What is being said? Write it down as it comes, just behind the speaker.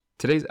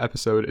Today's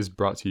episode is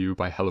brought to you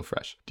by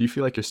HelloFresh. Do you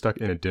feel like you're stuck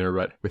in a dinner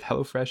rut? With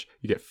HelloFresh,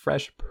 you get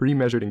fresh,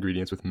 pre-measured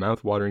ingredients with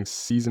mouth-watering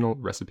seasonal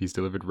recipes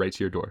delivered right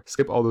to your door.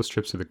 Skip all those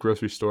trips to the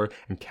grocery store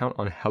and count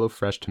on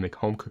HelloFresh to make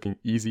home cooking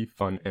easy,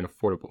 fun, and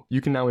affordable.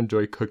 You can now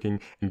enjoy cooking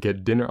and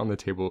get dinner on the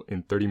table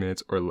in 30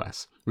 minutes or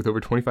less. With over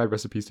 25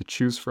 recipes to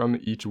choose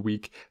from each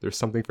week, there's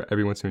something for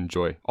everyone to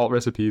enjoy. All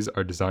recipes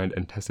are designed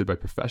and tested by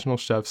professional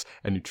chefs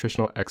and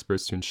nutritional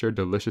experts to ensure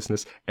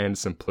deliciousness and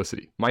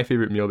simplicity. My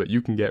favorite meal that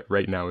you can get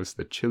right now is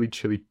the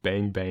Chili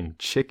Bang Bang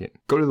Chicken.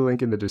 Go to the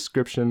link in the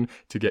description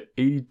to get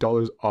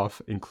 $80 off,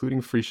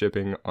 including free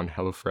shipping on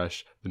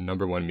HelloFresh, the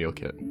 #1 meal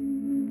kit.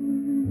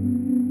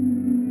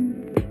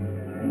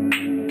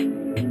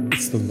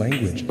 It's the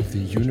language of the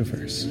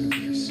universe.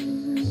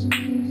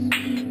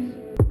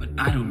 But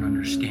I don't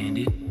understand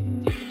it.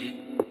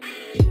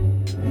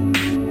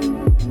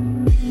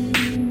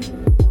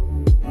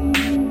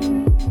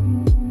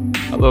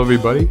 Hello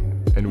everybody,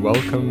 and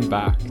welcome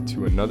back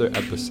to another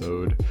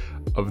episode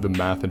of the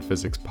Math and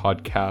Physics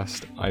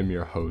Podcast. I'm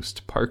your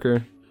host,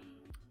 Parker.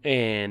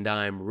 And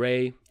I'm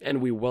Ray,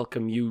 and we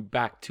welcome you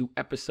back to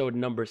episode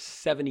number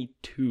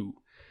 72,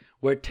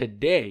 where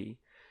today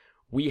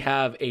we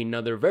have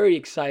another very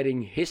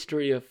exciting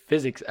history of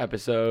physics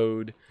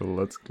episode.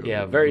 Let's go.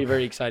 Yeah, very,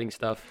 very exciting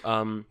stuff.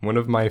 One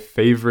of my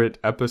favorite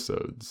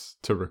episodes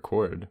to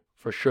record.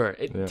 For sure.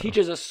 It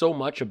teaches us so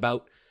much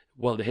about,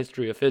 well, the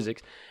history of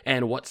physics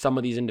and what some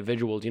of these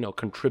individuals,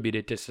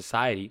 contributed to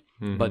society.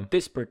 Mm-hmm. But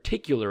this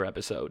particular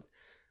episode,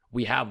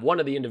 we have one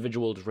of the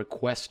individuals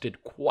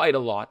requested quite a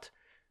lot,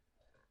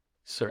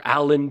 Sir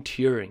Alan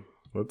Turing.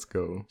 Let's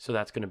go. So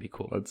that's going to be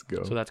cool. Let's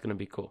go. So that's going to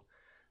be cool.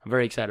 I'm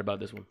very excited about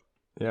this one.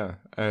 Yeah,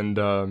 and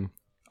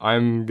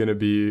I'm going to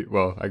be,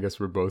 well, I guess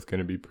we're both going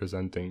to be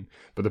presenting,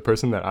 but the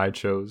person that I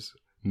chose,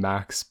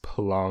 Max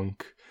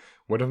Planck,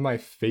 one of my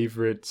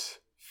favorite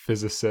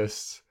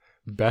physicists,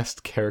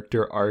 best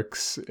character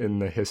arcs in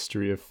the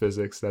history of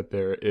physics that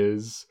there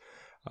is,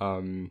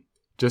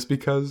 just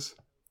because,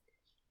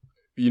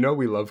 we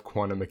love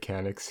quantum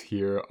mechanics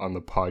here on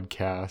the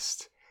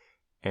podcast,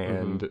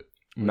 and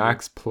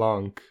Max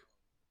Planck,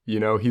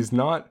 he's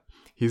not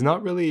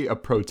really a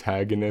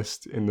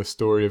protagonist in the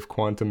story of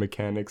quantum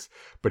mechanics,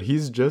 but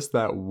he's just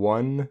that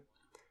one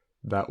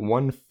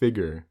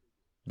figure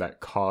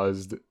that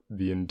caused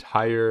the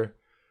entirety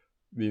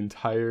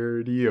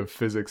of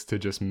physics to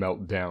just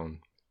melt down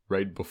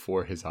right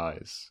before his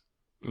eyes.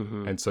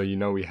 Mm-hmm. And so,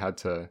 we had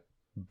to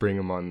bring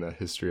him on the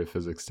history of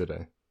physics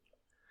today.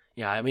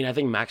 Yeah, I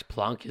think Max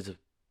Planck is a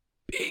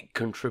big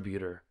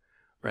contributor,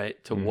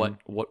 right, to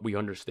what we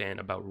understand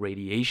about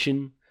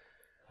radiation,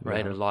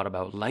 right? Yeah. A lot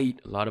about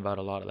light, a lot of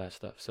that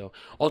stuff. So,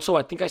 also,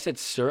 I think I said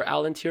Sir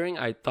Alan Turing.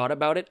 I thought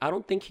about it. I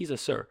don't think he's a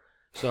sir.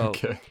 So,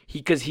 okay.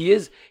 Because he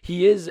is,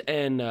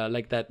 and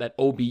like that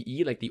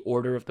OBE, like the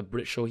Order of the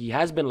British. So he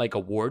has been like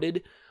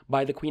awarded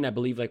by the Queen, I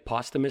believe, like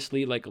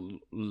posthumously, like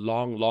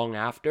long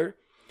after.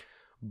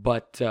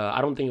 But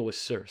I don't think it was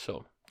sir.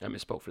 So I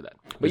misspoke for that.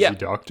 But is he a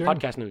doctor?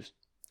 Podcast news.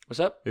 What's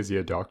up? Is he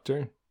a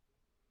doctor?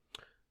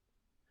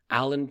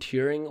 Alan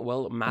Turing,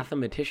 well,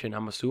 mathematician,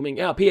 I'm assuming.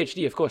 Yeah,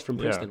 PhD, of course, from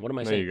Princeton. Yeah, what am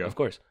I there saying? You go. Of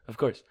course.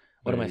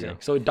 What am I saying?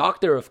 So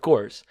doctor, of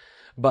course,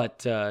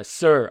 but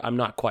sir, I'm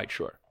not quite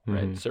sure.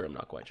 Right? Sir, I'm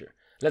not quite sure.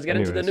 Let's get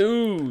into the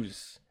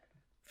news.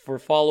 For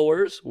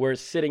followers, we're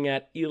sitting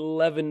at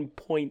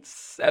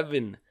 11.7.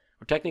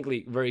 We're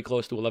technically very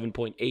close to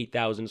 11.8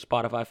 thousand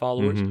Spotify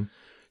followers. Mm-hmm.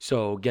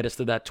 So get us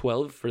to that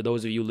 12. For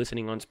those of you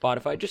listening on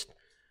Spotify, just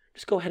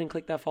go ahead and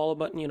click that follow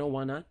button.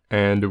 Why not?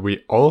 And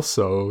we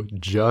also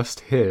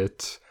just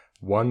hit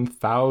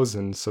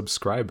 1,000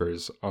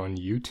 subscribers on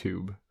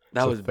YouTube.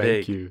 That was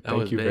big. Thank you.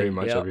 Thank you very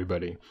much,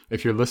 everybody.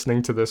 If you're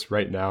listening to this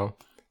right now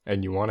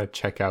and you want to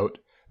check out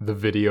the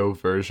video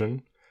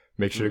version,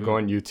 make sure to go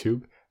on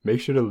YouTube.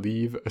 Make sure to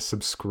leave a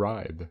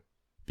subscribe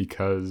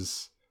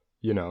because,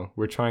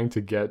 we're trying to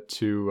get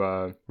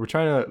to, we're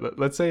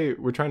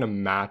trying to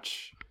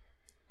match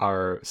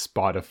our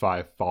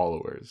Spotify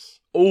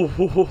followers. Oh,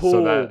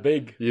 so that,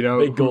 big,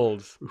 big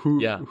goals.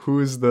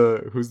 Who's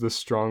the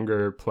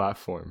stronger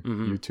platform?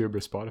 YouTube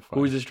or Spotify?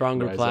 Who's the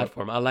stronger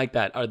platform? I like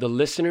that. Are the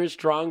listeners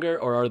stronger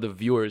or are the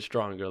viewers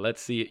stronger?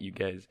 Let's see it, you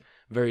guys.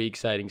 Very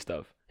exciting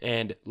stuff.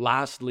 And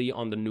lastly,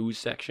 on the news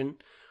section,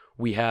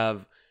 we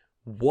have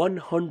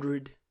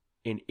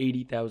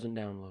 180,000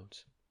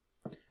 downloads.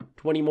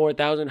 20 more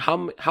thousand.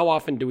 How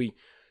often do we?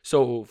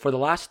 So for the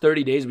last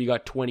 30 days, we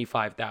got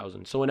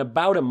 25,000. So in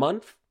about a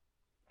month,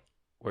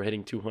 we're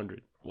hitting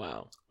 200.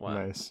 Wow.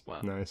 Nice.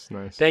 Wow. Nice.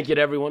 Thank you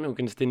to everyone who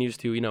continues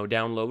to,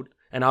 download.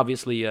 And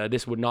obviously,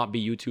 this would not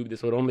be YouTube.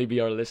 This would only be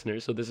our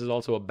listeners. So this is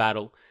also a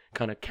battle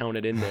kind of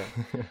counted in there.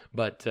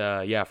 But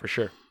yeah, for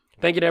sure.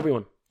 Thank you to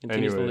everyone who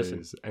continues to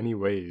listen.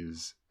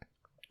 Anyways,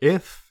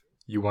 if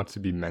you want to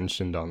be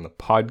mentioned on the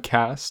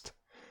podcast,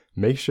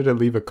 make sure to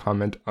leave a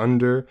comment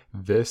under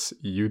this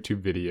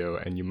YouTube video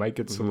and you might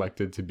get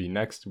selected to be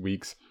next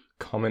week's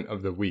comment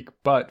of the week.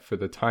 But for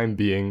the time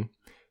being,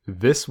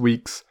 this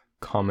week's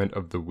comment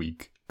of the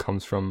week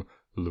comes from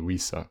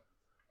Louisa.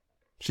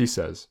 She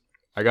says,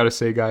 I gotta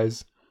say,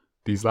 guys,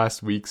 These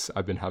last weeks,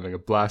 I've been having a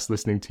blast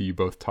listening to you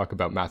both talk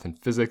about math and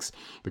physics.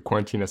 The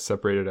quarantine has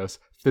separated us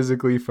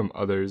physically from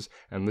others,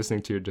 and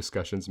listening to your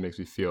discussions makes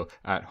me feel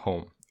at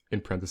home,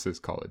 in parentheses,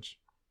 college.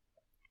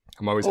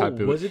 I'm always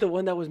happy. Was it the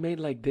one that was made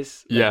like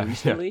this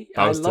recently?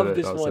 Yeah, I love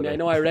this one. I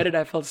know I read it.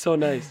 I felt so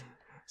nice.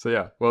 So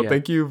yeah, well,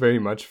 thank you very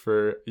much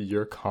for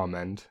your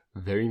comment.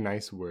 Very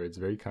nice words,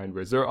 very kind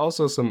words. There are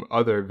also some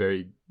other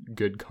very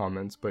good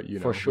comments, but you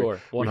know, for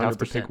sure, we have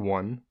to pick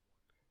one.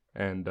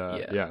 And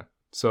yeah.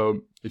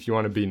 So if you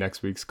want to be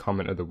next week's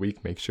comment of the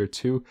week, make sure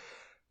to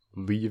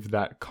leave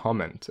that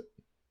comment.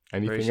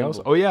 Anything else?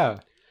 Oh yeah,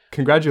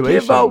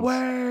 congratulations!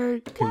 Giveaway!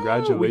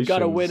 Congratulations! We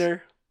got a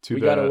winner.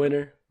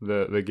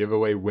 The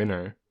giveaway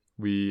winner.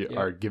 We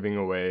are giving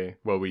away.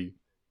 Well, we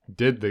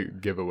did the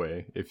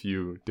giveaway. If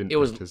you didn't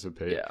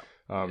participate,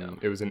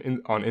 it was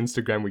on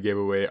Instagram. We gave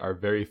away our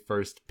very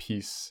first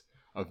piece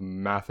of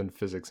math and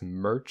physics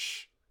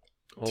merch.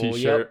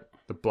 T-shirt.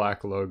 The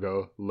black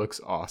logo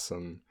looks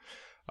awesome.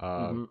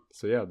 So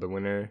yeah, the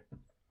winner,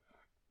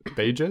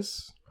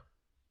 Thajas.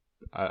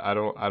 I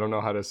don't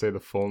know how to say the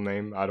full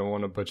name. I don't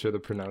want to butcher the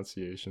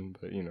pronunciation,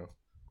 but you know.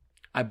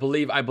 I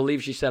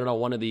believe she said it on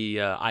one of the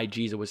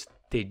IGs. It was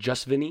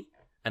Tejasvini,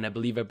 and I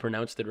believe I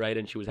pronounced it right,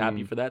 and she was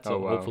happy for that.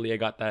 So hopefully I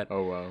got that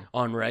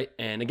on right.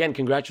 And again,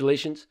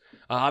 congratulations.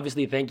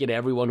 Obviously, thank you to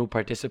everyone who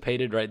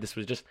participated. Right,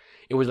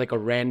 it was like a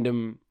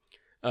random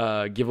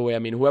giveaway. I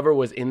mean, whoever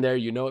was in there,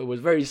 you know, it was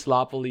very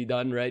sloppily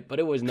done, right? But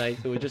it was nice.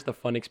 It was just a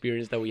fun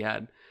experience that we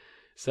had.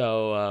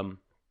 So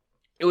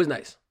it was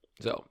nice.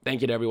 So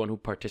thank you to everyone who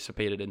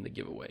participated in the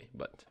giveaway.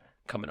 But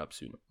coming up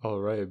soon. All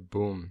right,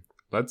 boom.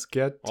 Let's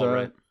get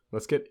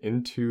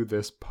into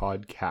this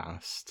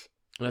podcast.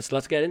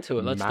 Let's get into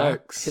it. Let's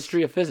start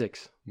history of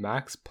physics.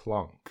 Max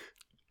Planck.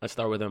 Let's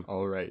start with him.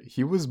 All right.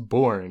 He was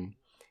born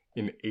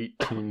in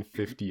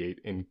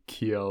 1858 in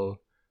Kiel,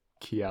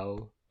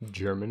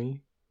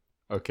 Germany.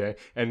 Okay.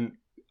 And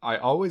I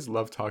always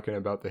love talking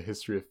about the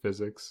history of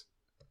physics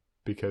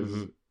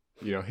because,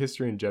 you know,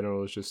 history in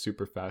general is just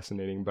super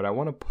fascinating. But I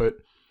want to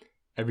put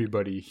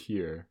everybody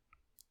here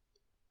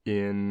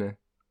in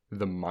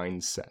the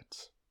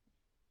mindset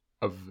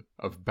of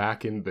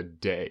back in the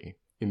day,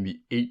 in the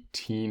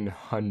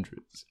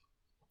 1800s.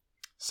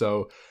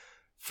 So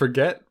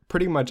forget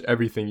pretty much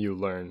everything you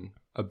learn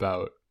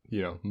about,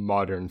 you know,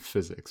 modern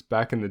physics.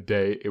 Back in the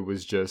day, it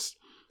was just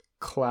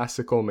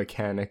classical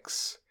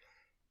mechanics,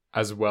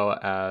 as well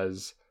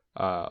as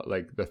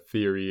like the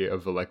theory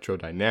of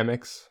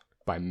electrodynamics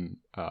by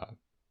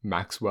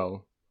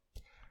Maxwell.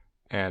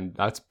 And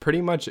that's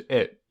pretty much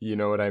it. You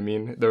know what I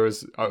mean? There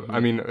was, I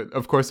mean,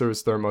 of course there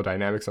was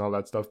thermodynamics and all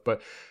that stuff,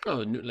 but...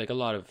 like a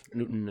lot of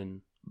Newton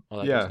and all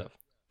that good stuff.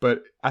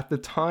 But at the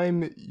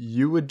time,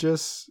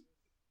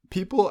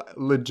 people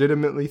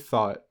legitimately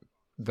thought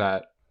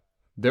that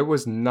there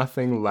was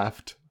nothing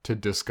left to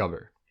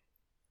discover.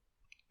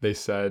 They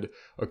said,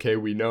 okay,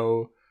 we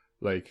know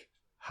like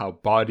how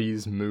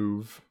bodies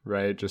move,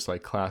 right? Just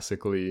like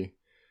classical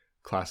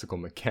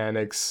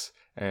mechanics,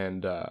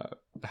 and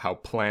how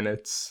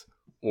planets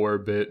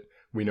orbit.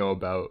 We know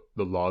about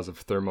the laws of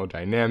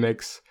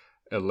thermodynamics,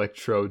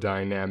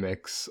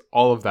 electrodynamics,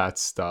 all of that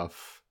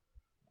stuff.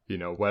 You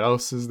know, what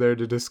else is there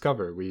to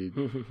discover? We're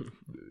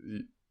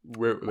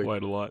like,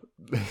 quite a lot.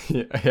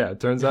 Yeah, it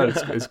turns out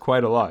it's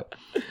quite a lot.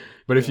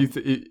 But if you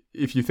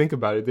think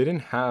about it, they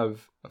didn't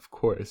have, of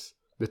course,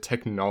 the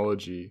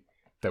technology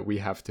that we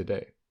have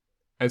today.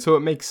 And so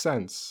it makes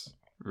sense,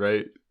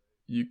 right?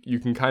 You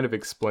can kind of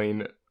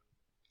explain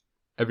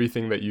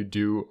everything that you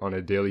do on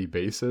a daily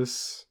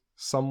basis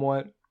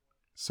somewhat.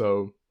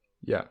 So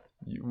yeah,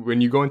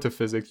 when you go into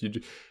physics,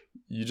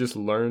 you just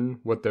learn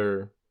what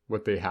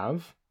they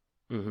have,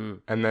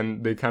 and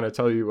then they kind of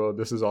tell you, well,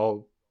 this is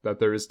all that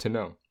there is to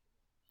know.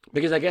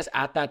 Because I guess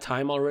at that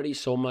time already,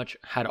 so much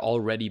had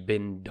already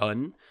been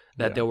done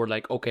that they were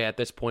like, okay, at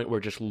this point,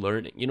 we're just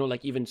learning. You know,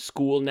 like even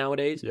school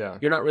nowadays,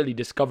 you're not really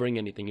discovering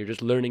anything. You're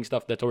just learning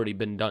stuff that's already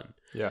been done.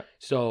 Yeah.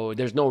 So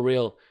there's no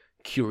real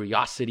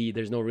curiosity.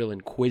 There's no real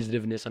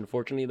inquisitiveness,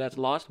 unfortunately, that's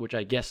lost, which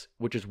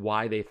is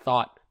why they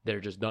thought they're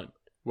just done.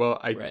 Well,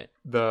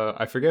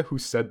 I forget who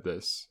said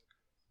this,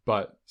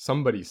 but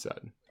somebody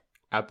said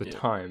at the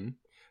time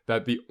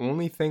that the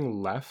only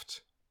thing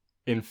left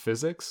in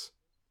physics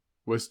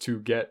was to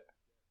get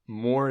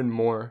more and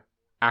more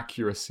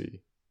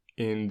accuracy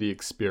in the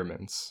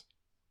experiments,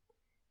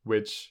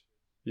 which,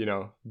 you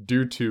know,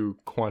 due to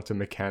quantum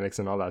mechanics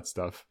and all that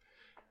stuff,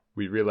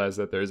 we realized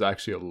that there's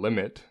actually a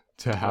limit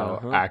to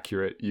how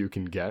accurate you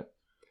can get.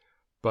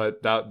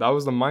 But that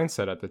was the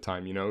mindset at the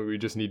time, you know, we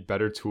just need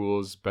better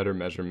tools, better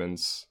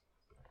measurements,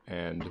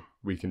 and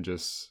we can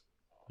just,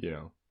 you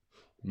know,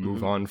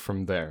 move on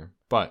from there.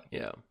 But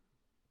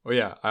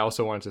I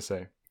also wanted to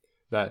say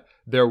that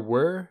there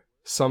were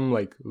some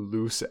like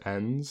loose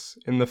ends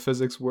in the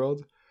physics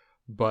world,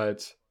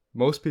 but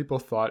most people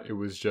thought it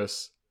was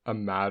just a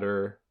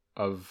matter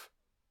of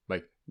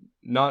like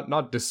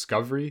not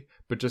discovery,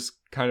 but just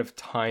kind of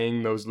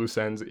tying those loose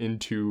ends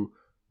into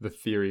the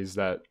theories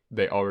that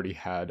they already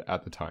had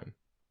at the time.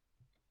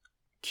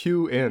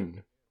 Cue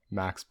in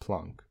Max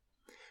Planck.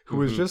 who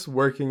was just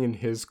working in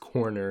his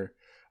corner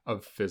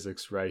of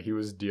physics, right? He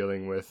was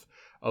dealing with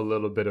a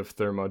little bit of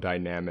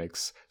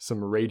thermodynamics,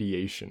 some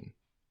radiation,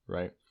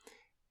 right?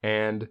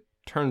 And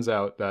turns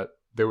out that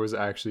there was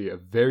actually a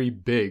very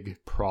big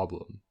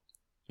problem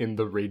in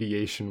the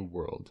radiation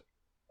world.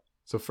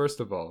 So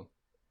first of all,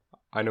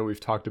 I know we've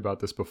talked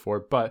about this before,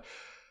 but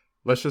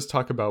let's just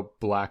talk about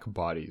black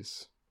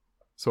bodies.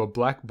 So a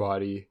black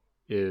body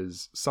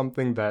is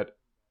something that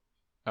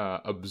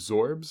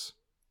absorbs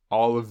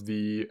all of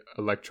the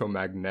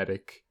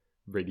electromagnetic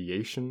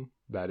radiation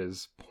that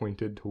is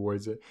pointed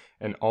towards it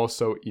and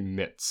also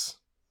emits,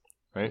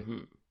 right?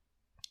 Mm-hmm.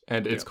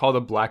 And it's called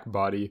a black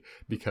body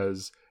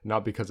because,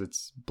 not because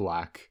it's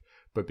black,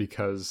 but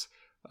because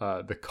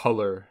the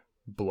color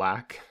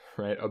black,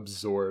 right,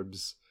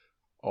 absorbs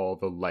all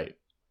the light,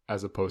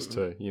 as opposed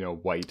to,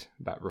 white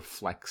that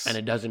reflects. And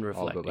it doesn't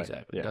reflect,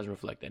 exactly. Yeah. It doesn't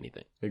reflect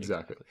anything.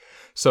 Exactly.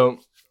 So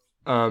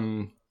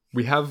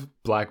we have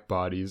black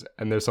bodies,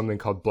 and there's something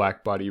called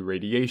black body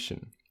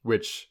radiation,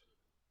 which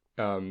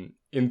in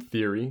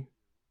theory,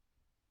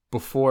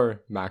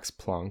 before Max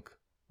Planck,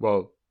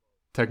 well,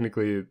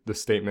 technically the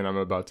statement I'm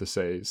about to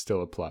say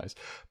still applies,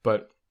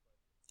 but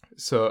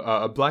so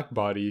a black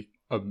body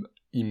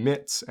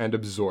emits and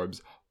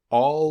absorbs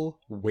all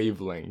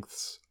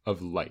wavelengths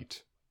of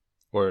light,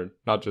 or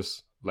not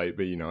just light,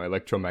 but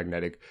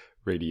electromagnetic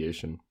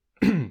radiation.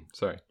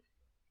 Sorry.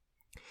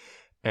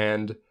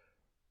 And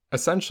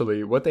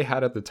essentially what they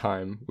had at the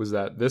time was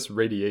that this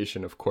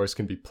radiation, of course,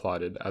 can be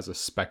plotted as a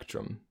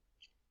spectrum.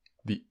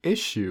 The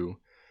issue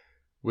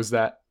was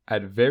that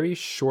at very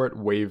short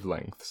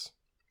wavelengths,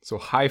 so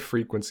high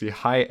frequency,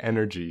 high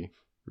energy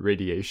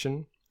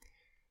radiation,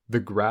 the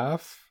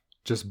graph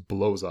just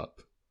blows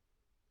up.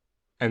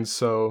 And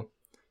so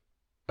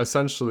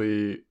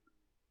essentially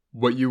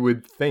what you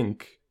would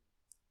think,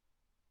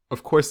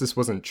 of course this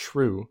wasn't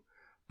true,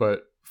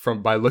 but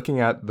by looking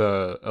at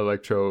the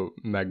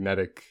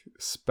electromagnetic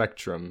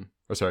spectrum,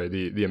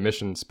 the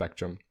emission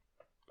spectrum,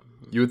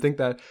 you would think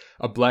that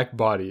a black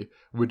body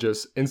would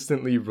just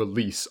instantly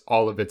release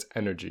all of its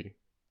energy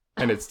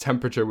and its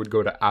temperature would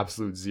go to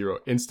absolute zero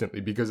instantly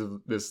because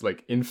of this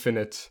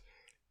infinite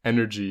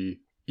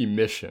energy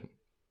emission.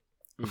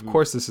 Of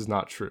course, this is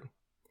not true.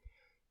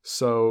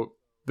 So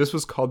this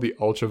was called the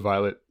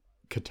ultraviolet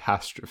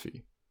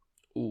catastrophe.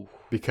 Ooh.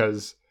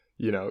 Because,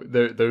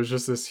 there's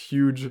just this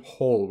huge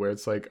hole where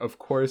it's of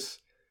course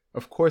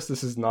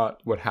this is not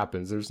what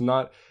happens. There's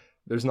not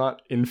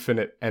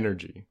infinite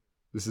energy.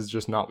 This is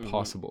just not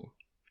possible.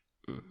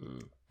 Mm-hmm.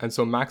 And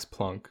so Max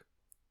Planck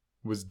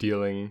was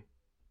dealing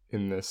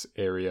in this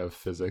area of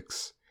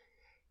physics.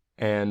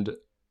 And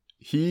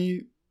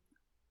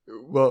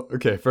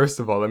first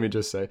of all, let me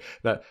just say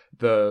that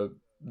the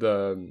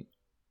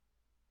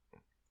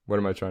what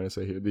am I trying to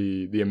say here?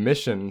 The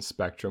emission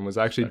spectrum was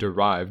actually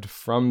derived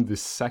from the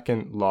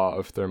second law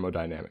of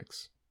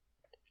thermodynamics.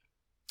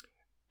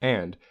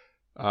 And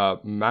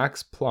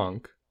Max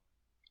Planck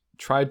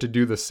tried to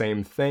do the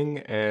same thing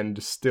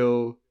and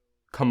still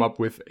come up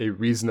with a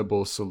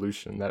reasonable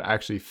solution that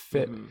actually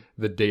fit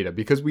the data.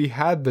 Because we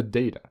had the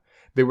data.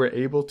 They were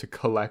able to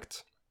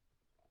collect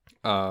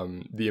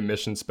the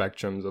emission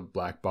spectrums of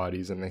black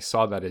bodies, and they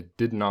saw that it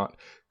did not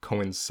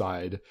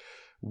coincide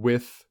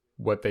with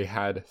what they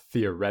had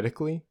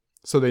theoretically.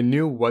 So they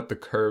knew what the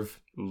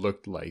curve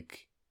looked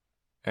like.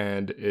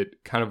 And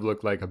it kind of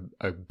looked like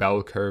a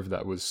bell curve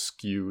that was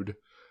skewed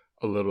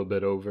a little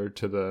bit over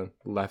to the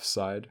left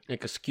side.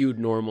 Like a skewed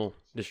normal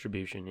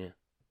distribution, yeah.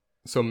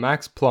 So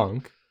Max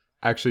Planck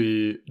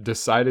actually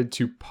decided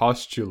to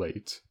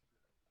postulate,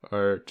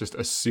 or just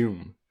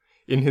assume,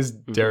 in his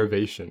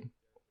derivation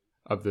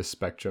of this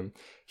spectrum,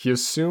 he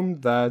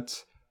assumed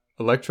that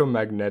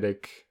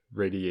electromagnetic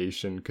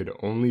radiation could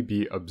only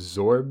be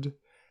absorbed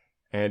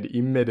and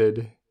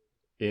emitted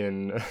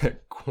in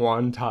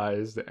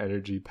quantized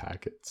energy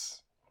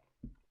packets.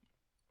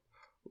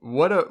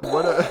 What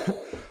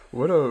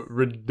a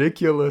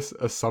ridiculous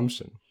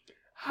assumption.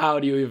 How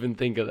do you even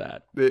think of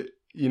that?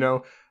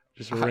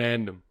 Just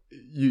random.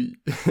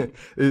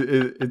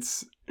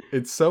 It's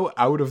so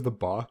out of the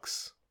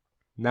box.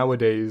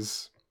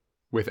 Nowadays,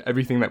 with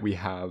everything that we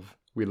have,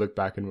 we look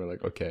back and we're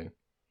like, okay,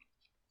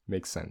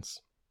 makes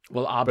sense.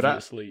 Well,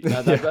 obviously.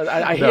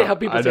 I hate how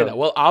people say that.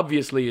 Well,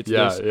 obviously it's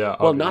this. Yeah,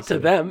 well, not to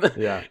them.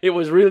 Yeah. It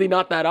was really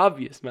not that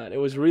obvious, man. It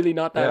was really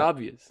not that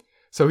obvious.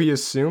 So he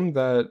assumed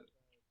that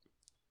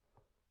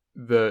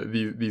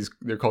these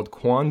they're called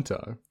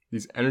quanta,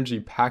 these energy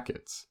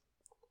packets,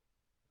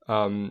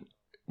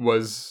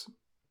 was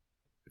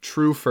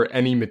true for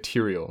any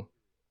material.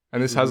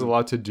 And this has a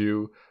lot to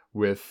do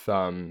with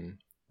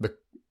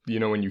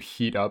when you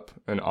heat up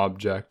an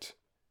object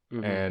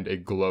and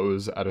it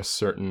glows at a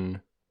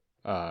certain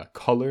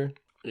color.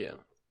 Yeah.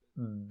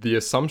 The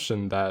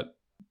assumption that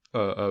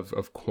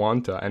of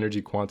quanta,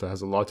 energy quanta,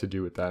 has a lot to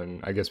do with that,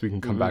 and I guess we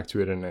can come back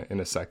to it in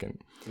a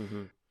second.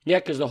 Yeah,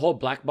 because the whole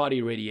black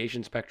body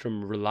radiation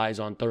spectrum relies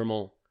on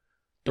thermal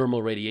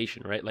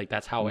radiation, right?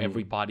 That's how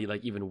every body,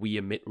 even we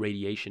emit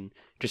radiation,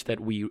 just that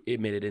we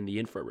emit it in the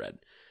infrared.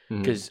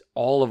 because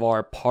all of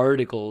our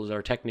particles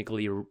are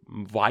technically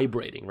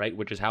vibrating, right?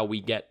 Which is how we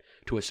get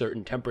to a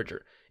certain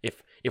temperature.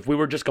 If we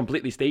were just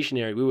completely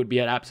stationary, we would be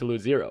at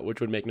absolute zero,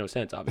 which would make no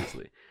sense,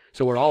 obviously.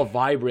 So we're all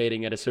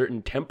vibrating at a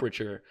certain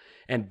temperature,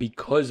 and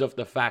because of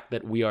the fact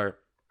that we are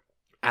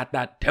at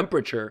that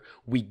temperature,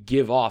 we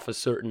give off a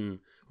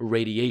certain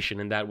radiation,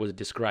 and that was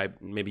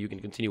described. Maybe you can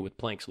continue with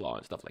Planck's law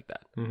and stuff like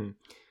that.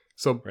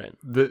 So Right.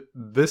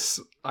 this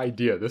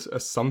idea, this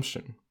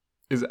assumption,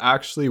 is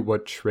actually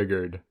what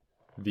triggered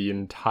the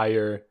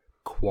entire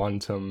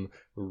quantum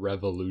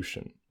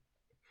revolution.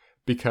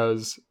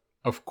 Because,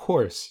 of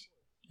course,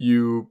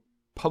 you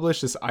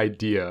publish this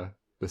idea,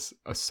 this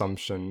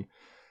assumption,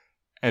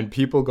 and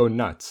people go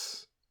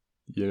nuts.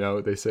 You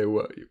know, they say,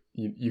 well,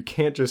 you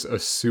can't just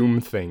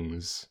assume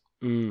things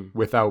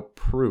without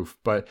proof.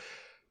 But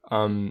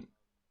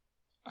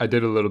I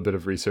did a little bit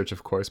of research,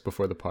 of course,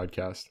 before the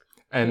podcast.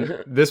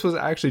 And this was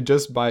actually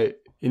just by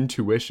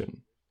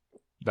intuition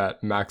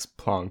that Max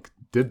Planck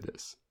did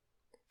this.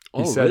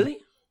 Really?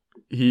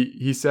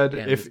 He said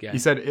Damn,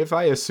 if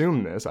I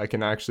assume this, I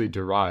can actually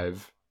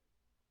derive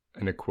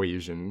an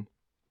equation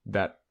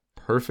that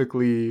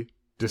perfectly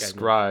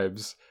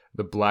describes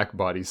the black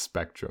body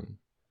spectrum.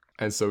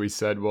 And so he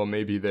said, well,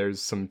 maybe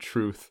there's some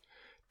truth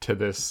to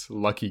this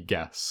lucky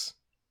guess.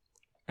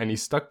 And he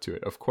stuck to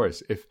it. Of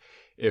course,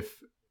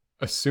 if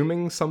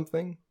assuming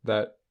something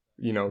that,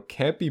 you know,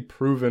 can't be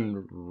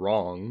proven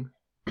wrong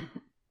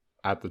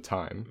at the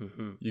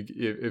time,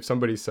 if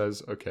somebody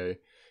says, okay,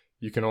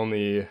 you can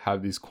only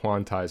have these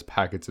quantized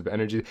packets of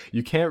energy,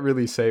 you can't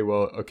really say,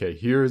 well, okay,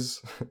 here's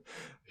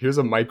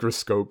a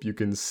microscope, you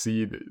can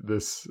see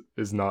this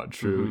is not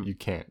true. You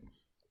can't.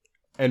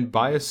 And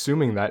by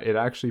assuming that, it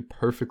actually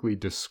perfectly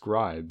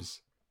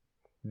describes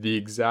the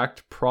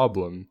exact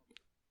problem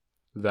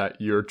that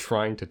you're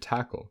trying to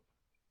tackle.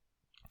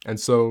 And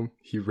so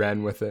he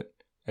ran with it,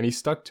 and he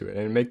stuck to it,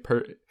 and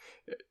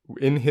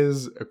in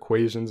his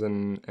equations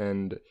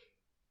and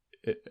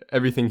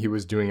everything he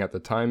was doing at the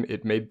time,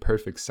 it made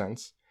perfect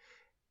sense.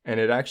 And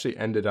it actually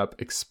ended up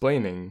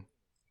explaining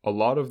a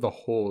lot of the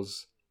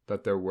holes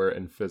that there were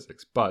in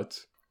physics.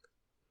 But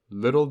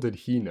little did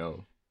he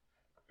know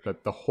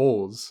that the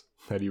holes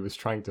that he was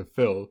trying to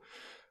fill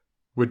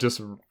would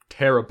just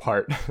tear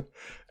apart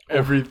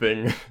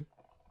everything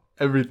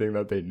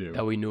that they knew.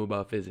 That we knew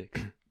about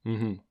physics.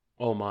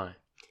 Oh my.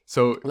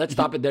 So let's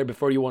stop it there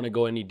before you want to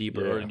go any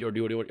deeper, or do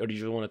you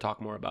just want to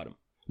talk more about him?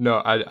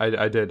 No,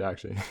 I did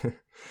actually.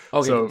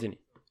 Okay, so, continue.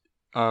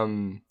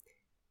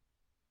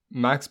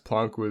 Max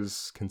Planck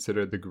was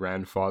considered the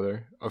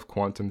grandfather of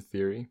quantum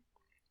theory.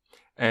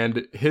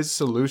 And his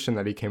solution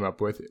that he came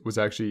up with was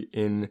actually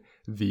in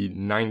the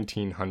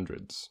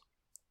 1900s.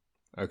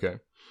 Okay.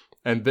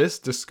 And this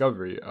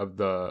discovery of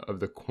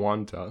the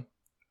quanta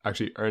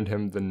actually earned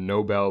him the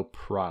Nobel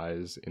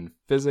Prize in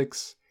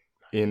Physics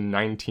in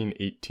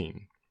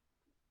 1918.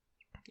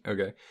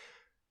 Okay.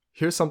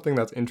 Here's something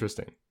that's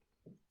interesting.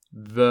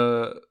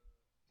 The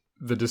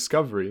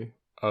discovery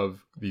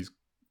of these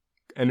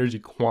energy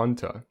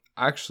quanta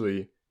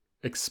actually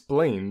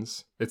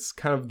explains, it's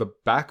kind of the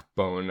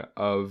backbone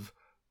of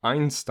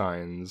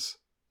Einstein's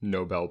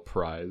Nobel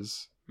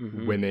Prize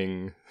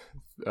winning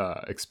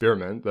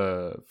experiment,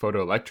 the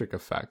photoelectric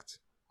effect.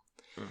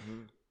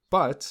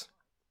 But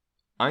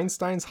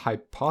Einstein's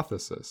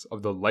hypothesis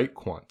of the light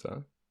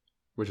quanta,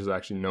 which is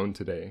actually known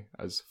today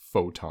as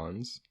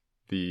photons,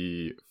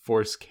 the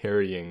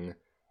force-carrying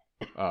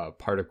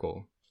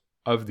particle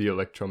of the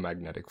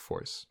electromagnetic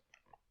force,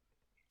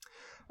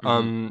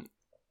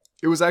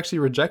 it was actually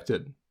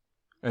rejected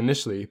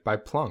initially by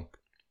Planck,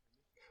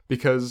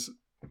 because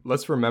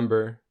let's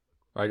remember,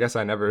 or I guess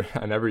I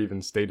never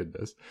even stated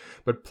this,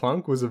 but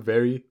Planck was a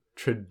very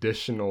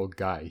traditional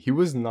guy. He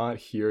was not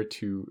here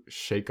to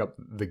shake up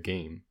the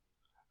game,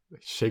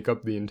 shake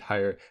up the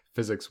entire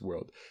physics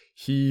world.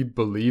 He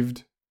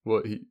believed,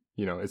 well,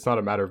 it's not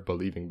a matter of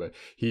believing, but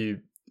he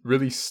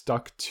really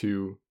stuck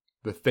to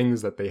the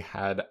things that they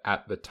had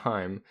at the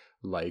time,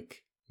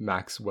 like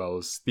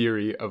Maxwell's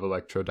theory of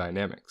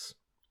electrodynamics.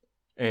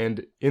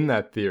 And in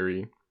that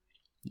theory,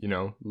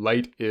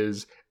 light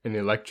is an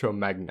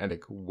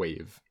electromagnetic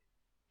wave.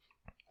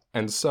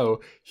 And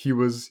so he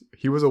was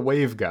a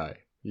wave guy,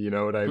 you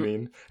know what I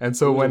mean? And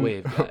so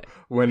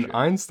when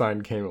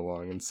Einstein came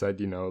along and said,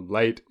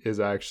 light is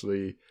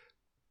actually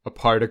a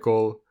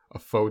particle, a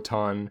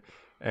photon,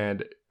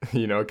 and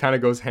it kind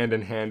of goes hand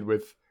in hand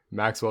with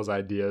Maxwell's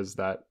ideas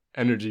that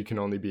energy can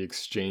only be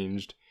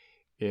exchanged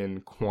in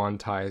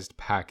quantized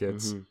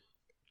packets.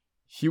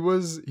 He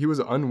was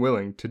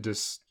unwilling to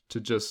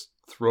just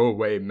throw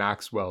away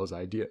Maxwell's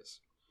ideas.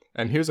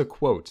 And here's a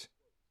quote.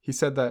 He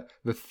said that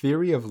the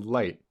theory of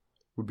light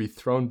would be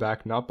thrown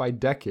back not by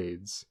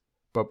decades,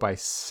 but by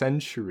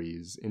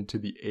centuries into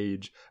the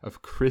age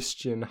of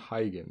Christian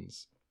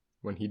Huygens,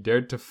 when he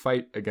dared to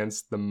fight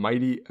against the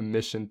mighty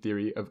emission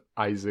theory of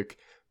Isaac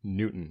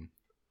Newton.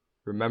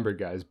 Remember,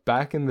 guys,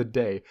 back in the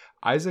day,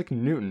 Isaac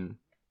Newton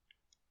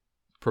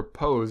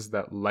proposed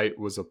that light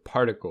was a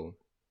particle,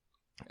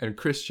 and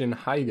Christian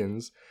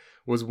Huygens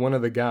was one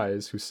of the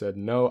guys who said,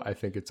 no, I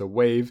think it's a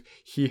wave.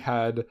 He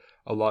had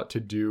a lot to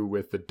do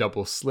with the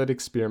double slit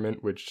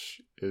experiment,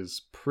 which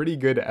is pretty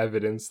good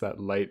evidence that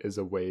light is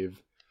a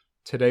wave.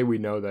 Today we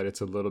know that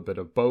it's a little bit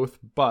of both,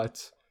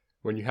 but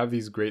when you have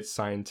these great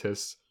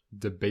scientists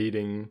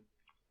debating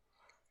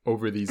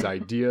over these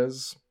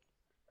ideas,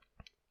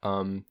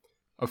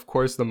 of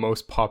course the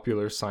most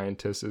popular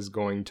scientist is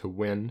going to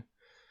win.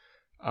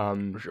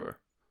 For sure.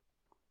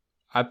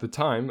 At the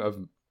time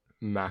of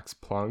Max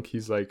Planck,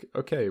 he's like,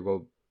 okay,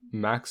 well,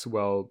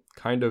 Maxwell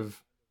kind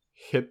of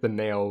hit the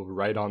nail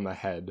right on the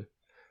head.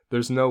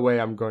 There's no way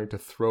I'm going to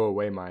throw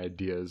away my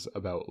ideas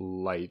about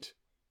light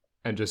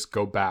and just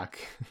go back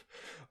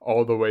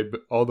all the way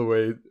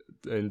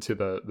into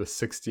the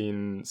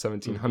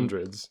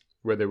 1700s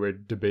where they were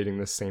debating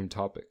the same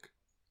topic.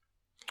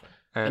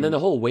 And then the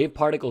whole wave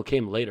particle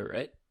came later,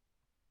 right?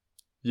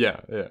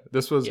 Yeah.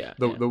 This was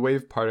the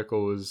wave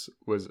particle was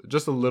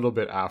just a little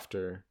bit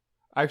after.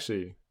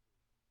 Actually,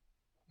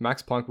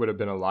 Max Planck would have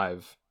been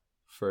alive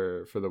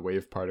for the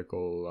wave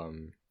particle.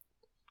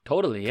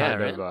 Totally, yeah,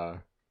 kind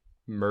of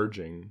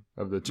merging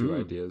of the two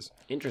ideas.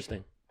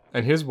 Interesting.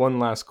 And here's one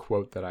last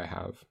quote that I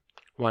have.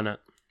 Why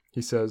not?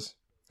 He says,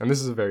 and this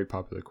is a very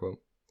popular quote.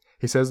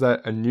 He says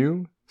that a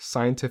new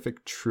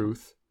scientific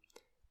truth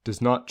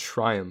does not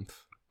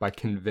triumph by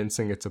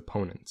convincing its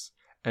opponents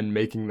and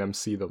making them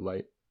see the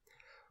light,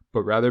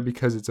 but rather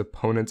because its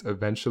opponents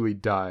eventually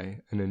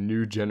die and a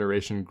new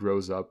generation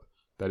grows up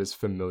that is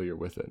familiar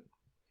with it.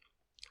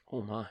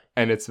 Oh my.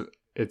 And it's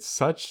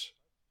such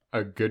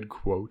a good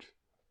quote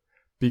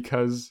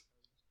because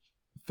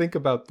think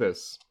about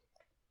this.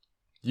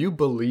 You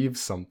believe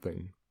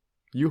something.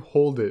 You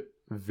hold it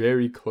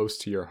very close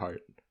to your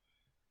heart.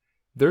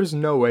 There's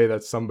no way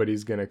that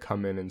somebody's going to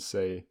come in and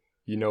say,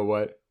 you know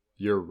what?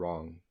 You're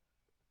wrong.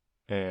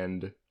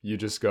 And you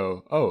just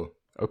go, oh,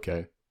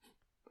 okay.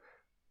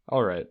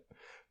 All right.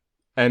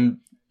 And,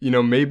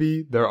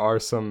 maybe there are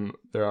some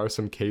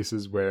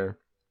cases where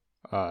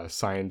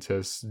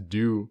scientists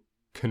do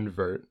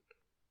convert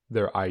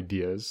their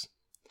ideas.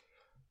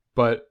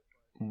 But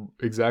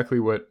exactly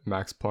what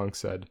Max Planck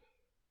said,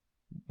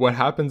 what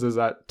happens is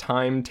that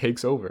time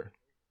takes over,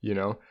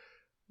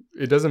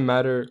 It doesn't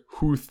matter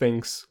who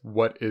thinks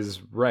what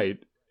is right.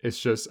 It's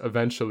just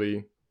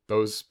eventually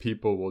those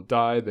people will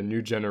die. The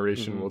new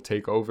generation will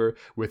take over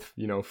with,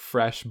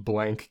 fresh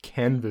blank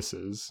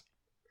canvases.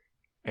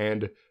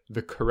 And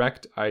the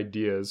correct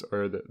ideas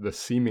or the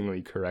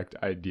seemingly correct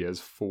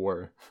ideas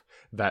for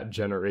that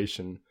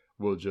generation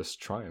will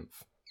just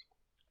triumph.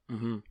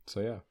 So,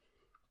 yeah.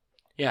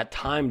 Yeah,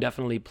 time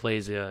definitely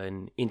plays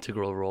an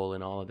integral role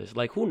in all of this.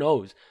 Like, who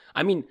knows?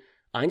 I mean,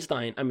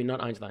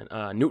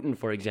 Newton,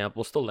 for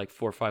example, still like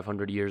 400 or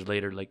 500 years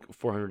later, like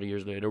 400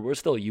 years later, we're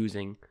still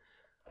using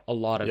a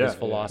lot of his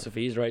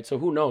philosophies, right? So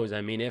who knows?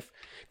 I mean,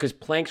 because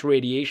Planck's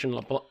radiation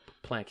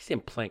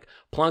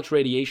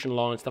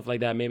law and stuff like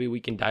that, maybe we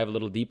can dive a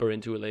little deeper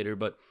into it later,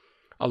 but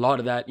a lot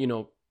of that,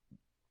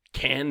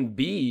 can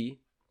be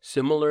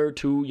similar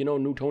to,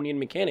 Newtonian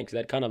mechanics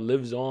that kind of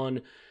lives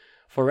on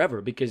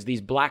forever, because these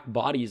black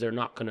bodies are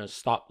not going to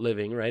stop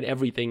living, right?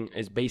 Everything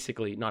is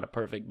basically not a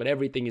perfect, but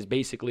everything is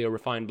basically a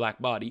refined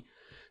black body.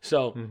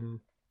 So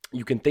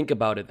you can think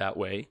about it that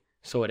way.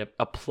 So it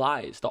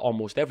applies to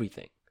almost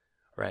everything,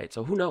 right?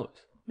 So who knows?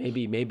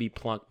 Maybe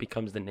Planck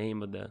becomes the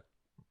name of the...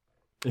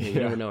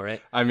 You never know,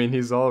 right? I mean,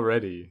 he's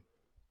already...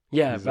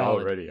 Yeah, he's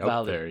valid, already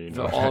up there,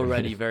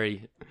 Already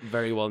very,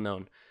 very well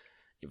known.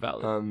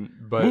 Valid.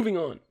 But moving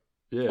on.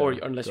 Yeah. Or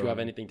unless you have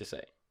anything to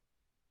say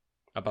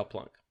about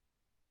Planck.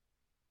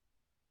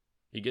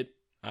 You good?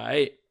 All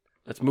right.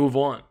 Let's move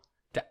on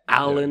to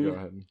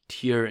Alan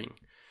Turing.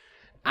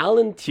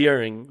 Alan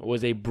Turing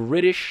was a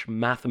British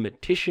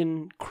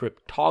mathematician,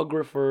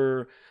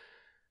 cryptographer,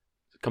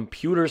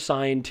 computer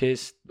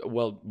scientist.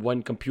 Well,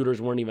 when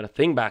computers weren't even a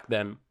thing back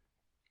then.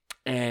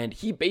 And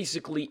he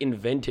basically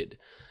invented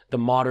the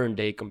modern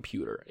day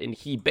computer. And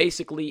he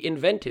basically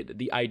invented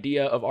the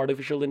idea of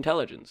artificial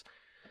intelligence.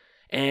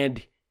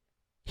 And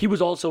he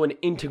was also an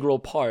integral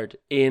part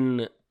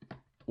in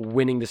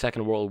winning the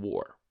Second World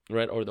War,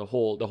 right? Or the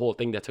whole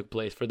thing that took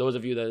place. For those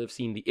of you that have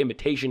seen The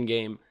Imitation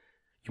Game,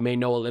 you may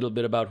know a little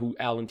bit about who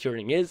Alan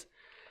Turing is.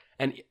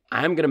 And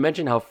I'm going to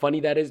mention how funny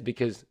that is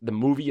because the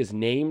movie is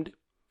named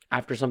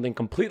after something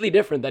completely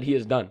different that he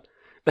has done.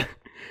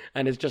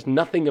 And it's just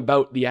nothing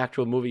about the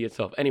actual movie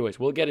itself. Anyways,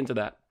 we'll get into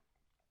that.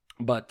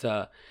 But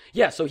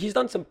so he's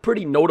done some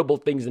pretty notable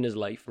things in his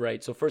life,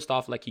 right? So first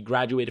off, like he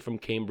graduated from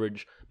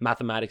Cambridge,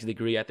 mathematics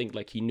degree. I think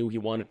like he knew he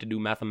wanted to do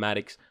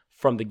mathematics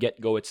from the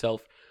get-go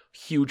itself.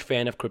 Huge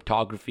fan of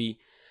cryptography.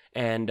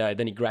 And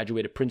then he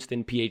graduated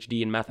Princeton,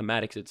 PhD in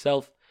mathematics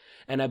itself.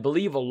 And I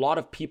believe a lot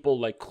of people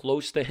like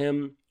close to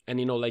him, and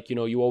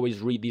you always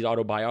read these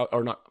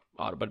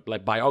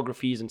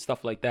biographies and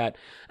stuff like that.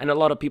 And a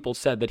lot of people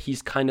said that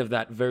he's kind of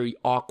that very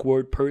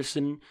awkward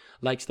person,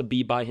 likes to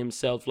be by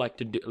himself,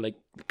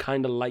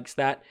 kind of likes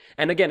that.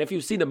 And again, if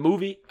you see the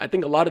movie, I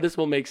think a lot of this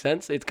will make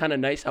sense. It's kind of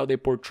nice how they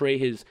portray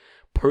his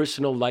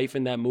personal life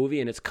in that movie,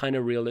 and it's kind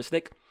of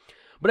realistic.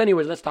 But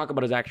anyways, let's talk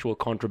about his actual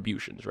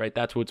contributions, right?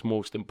 That's what's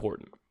most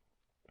important.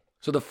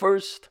 So the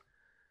first,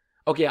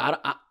 okay,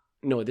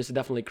 no, this is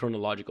definitely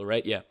chronological,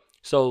 right? Yeah.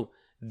 So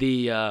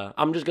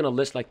I'm just going to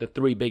list like the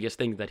three biggest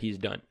things that he's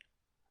done.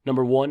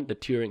 Number one, the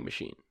Turing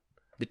machine.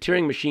 The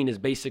Turing machine is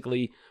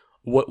basically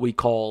what we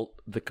call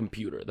the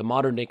computer. The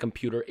modern day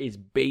computer is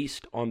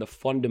based on the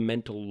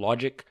fundamental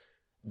logic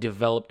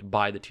developed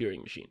by the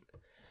Turing machine.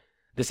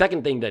 The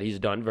second thing that he's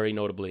done, very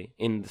notably,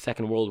 in the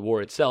Second World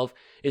War itself,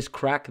 is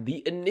crack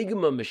the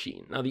Enigma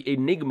machine. Now, the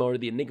Enigma, or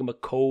the Enigma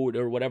code,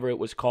 or whatever it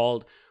was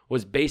called,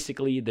 was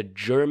basically the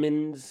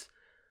Germans'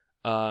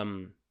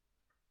 encryption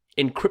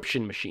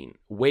machine,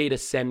 way to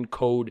send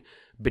code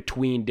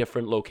between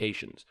different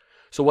locations.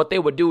 So what they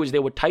would do is they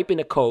would type in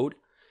a code,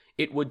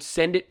 it would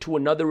send it to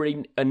another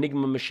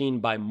Enigma machine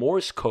by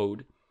Morse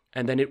code,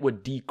 and then it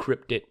would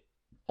decrypt it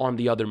on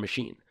the other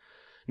machine.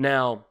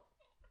 Now,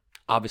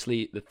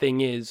 obviously, the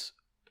thing is,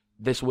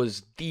 this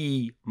was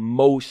the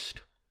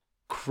most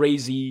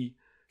crazy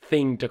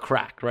thing to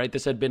crack, right?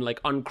 This had been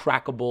like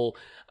uncrackable.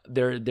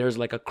 There's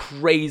like a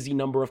crazy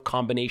number of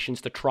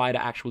combinations to try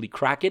to actually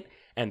crack it.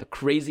 And the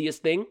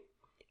craziest thing,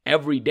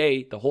 every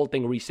day, the whole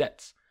thing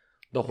resets.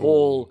 The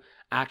whole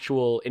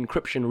actual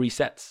encryption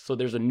resets. So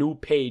there's a new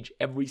page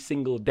every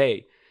single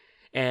day.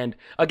 And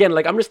again,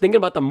 like I'm just thinking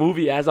about the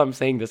movie as I'm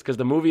saying this, because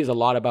the movie is a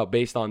lot about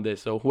based on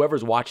this. So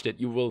whoever's watched it,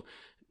 you will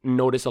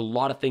notice a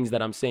lot of things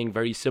that I'm saying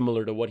very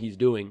similar to what he's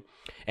doing.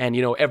 And,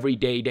 you know, every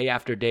day, day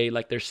after day,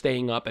 like they're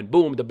staying up and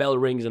boom, the bell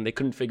rings and they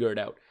couldn't figure it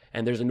out.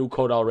 And there's a new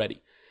code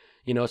already,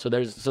 you know, so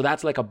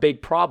that's like a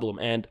big problem.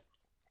 And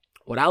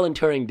what Alan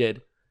Turing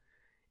did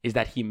is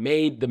that he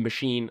made the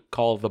machine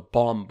called the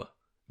bombe,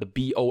 the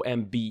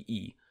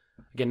BOMBE.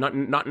 Again,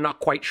 not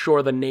quite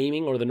sure the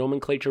naming or the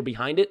nomenclature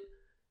behind it,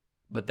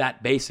 but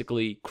that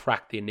basically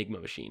cracked the Enigma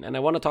machine. And I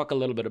want to talk a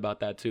little bit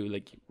about that too,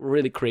 like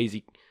really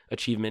crazy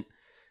achievement.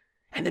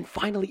 And then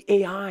finally,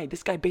 AI.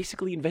 This guy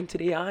basically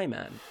invented AI,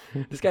 man.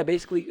 This guy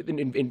basically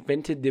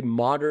invented the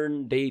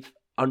modern day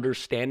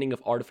understanding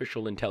of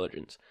artificial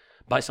intelligence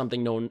by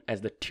something known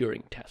as the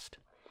Turing test.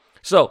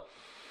 So,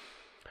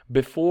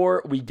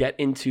 before we get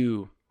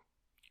into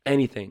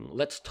anything,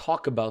 let's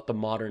talk about the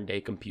modern day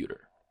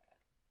computer.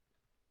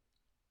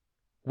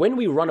 When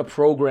we run a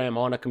program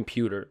on a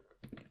computer,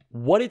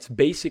 what it's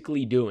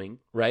basically doing,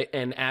 right?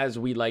 And as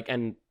we like,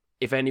 and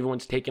if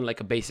anyone's taken like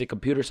a basic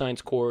computer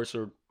science course,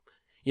 or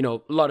you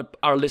know, a lot of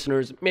our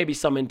listeners, maybe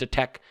some into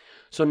tech,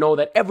 so know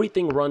that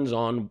everything runs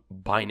on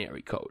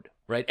binary code,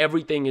 right?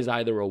 Everything is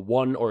either a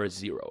 1 or a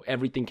 0.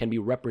 Everything can be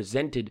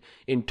represented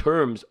in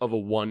terms of a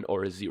 1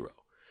 or a 0.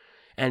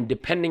 And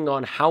depending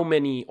on how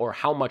many or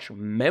how much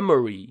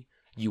memory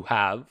you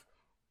have,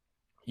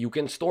 you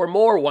can store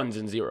more 1s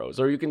and 0s,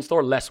 or you can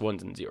store less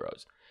 1s and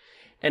 0s.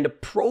 And a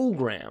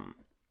program,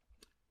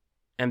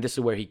 and this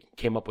is where he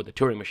came up with the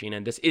Turing machine,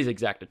 and this is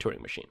exact a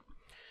Turing machine.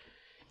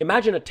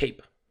 Imagine a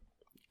tape.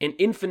 An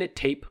infinite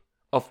tape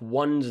of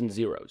 1s and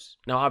 0s.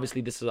 Now,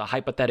 obviously, this is a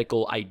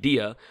hypothetical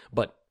idea,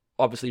 but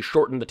obviously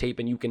shorten the tape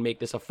and you can make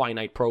this a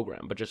finite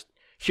program. But just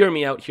hear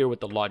me out here with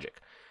the logic.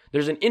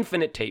 There's an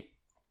infinite tape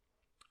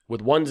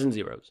with 1s and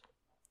 0s.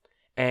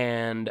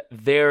 And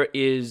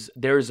there's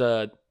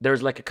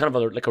like a kind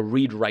of like a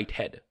read-write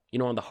head. You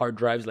know, on the hard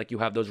drives, like you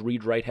have those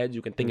read-write heads.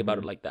 You can think about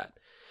it like that.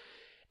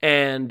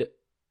 And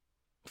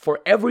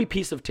for every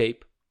piece of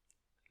tape,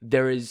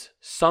 there is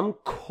some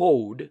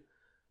code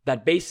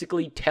that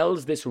basically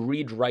tells this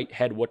read-write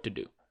head what to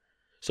do.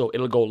 So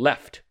it'll go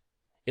left.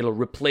 It'll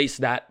replace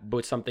that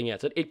with something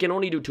else. It can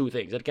only do two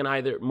things. It can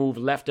either move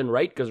left and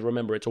right, because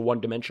remember, it's a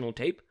one-dimensional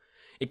tape.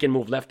 It can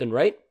move left and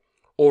right,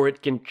 or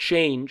it can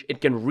change.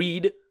 It can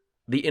read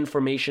the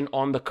information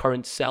on the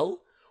current cell,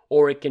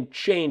 or it can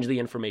change the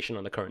information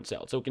on the current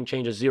cell. So it can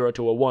change a 0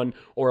 to a 1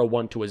 or a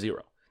 1 to a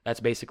 0.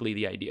 That's basically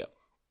the idea.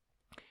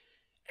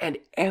 And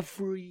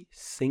every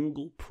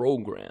single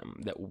program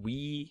that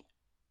we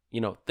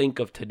think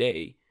of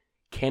today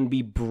can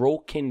be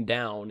broken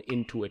down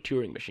into a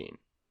Turing machine,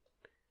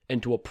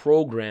 into a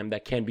program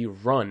that can be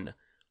run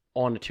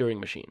on a Turing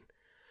machine,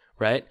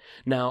 right?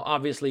 Now,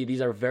 obviously,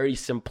 these are very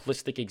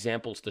simplistic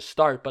examples to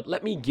start, but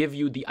let me give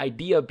you the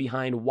idea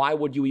behind why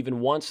would you even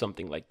want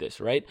something like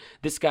this, right?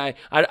 This guy,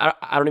 I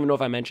don't even know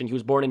if I mentioned, he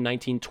was born in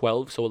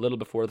 1912, so a little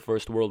before the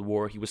First World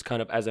War. He was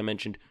kind of, as I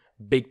mentioned,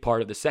 big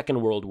part of the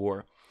Second World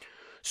War.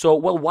 So,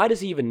 well, why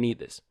does he even need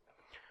this?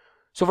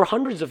 So for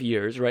hundreds of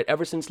years, right,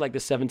 ever since like the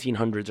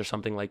 1700s or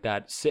something like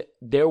that,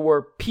 there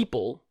were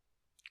people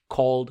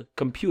called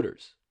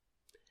computers.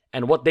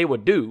 And what they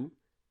would do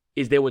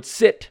is they would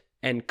sit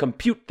and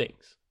compute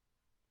things.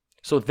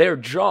 So their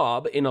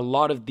job in a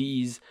lot of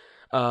these,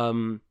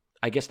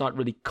 I guess not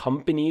really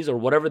companies or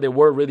whatever they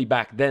were really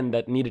back then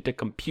that needed to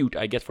compute,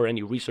 I guess for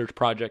any research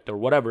project or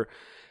whatever,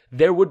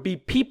 there would be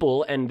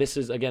people, and this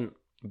is, again,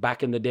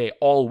 back in the day,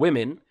 all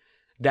women,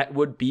 that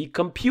would be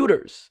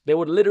computers. They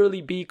would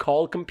literally be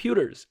called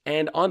computers.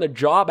 And on a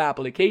job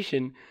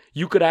application,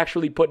 you could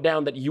actually put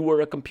down that you were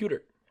a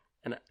computer.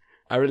 And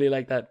I really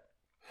like that.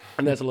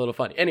 And that's a little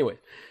funny. Anyway,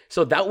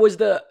 so that was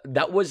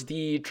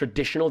the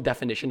traditional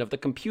definition of the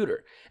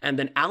computer. And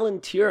then Alan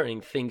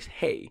Turing thinks,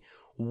 hey,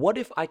 what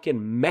if I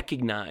can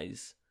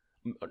mechanize,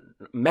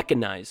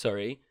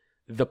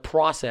 the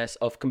process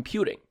of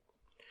computing?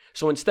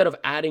 So instead of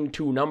adding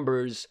two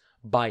numbers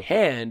by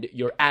hand,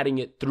 you're adding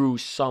it through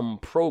some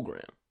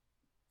program.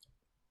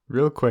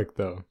 Real quick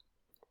though,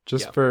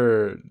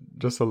 for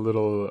just a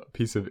little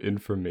piece of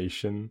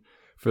information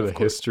for the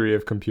history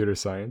of computer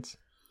science,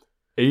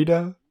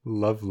 Ada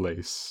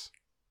Lovelace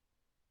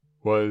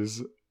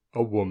was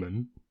a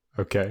woman,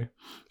 okay?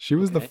 She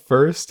was the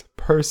first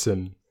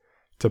person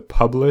to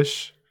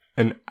publish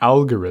an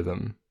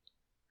algorithm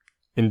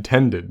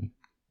intended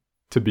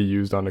to be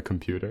used on a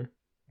computer.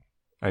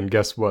 And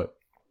guess what?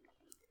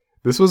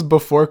 This was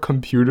before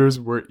computers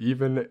were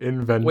even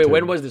invented. Wait,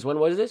 when was this?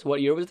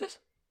 What year was this?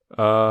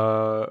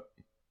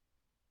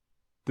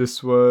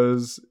 This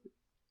was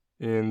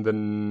in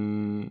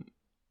the...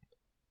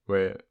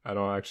 Wait, I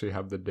don't actually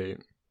have the date.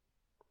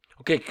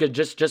 Okay, could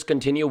just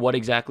continue what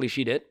exactly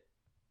she did?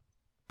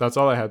 That's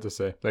all I had to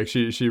say. Like,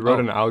 she wrote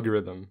an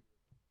algorithm.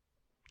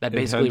 That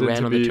basically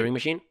ran on the Turing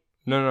machine?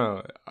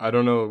 No. I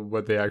don't know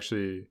what they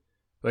actually...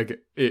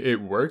 Like,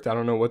 it worked. I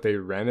don't know what they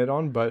ran it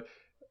on, but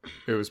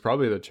it was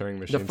probably the Turing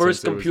machine. The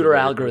first computer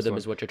algorithm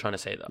is what you're trying to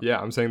say, though. Yeah,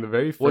 I'm saying the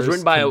very first... Was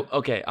written by...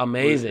 Okay,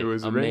 amazing. It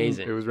was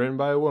amazing. It was written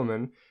by a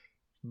woman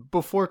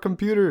before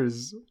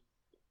computers.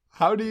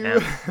 How do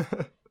you...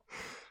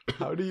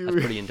 How do you...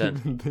 That's pretty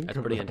intense. That's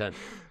pretty intense.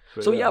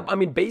 So yeah, I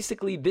mean,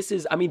 basically, this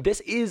is a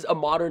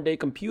modern day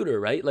computer,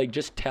 right? Like,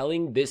 just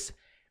telling this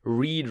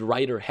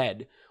read-writer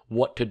head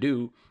what to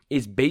do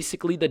is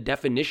basically the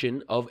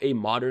definition of a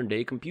modern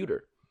day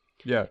computer.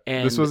 Yeah,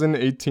 and this was in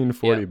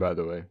 1840, by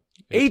the way.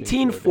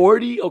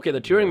 1840? Okay,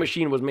 the Turing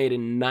machine was made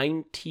in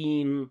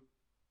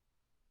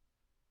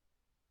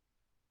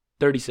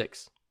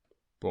 1936.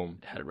 Boom.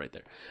 I had it right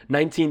there.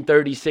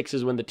 1936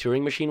 is when the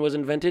Turing machine was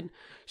invented.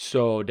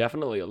 So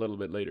definitely a little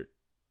bit later.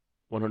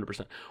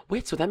 100%.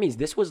 Wait, so that means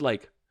this was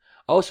like...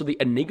 Oh, so the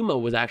Enigma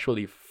was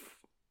actually...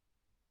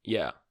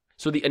 Yeah.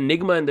 So the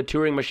Enigma and the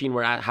Turing machine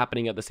were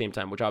happening at the same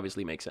time, which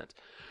obviously makes sense.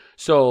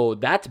 So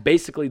that's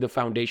basically the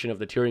foundation of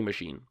the Turing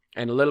machine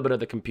and a little bit of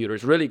the computer.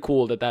 It's really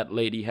cool that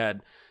lady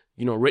had,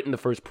 written the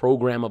first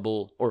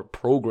programmable or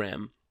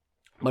program.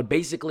 But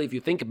basically, if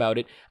you think about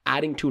it,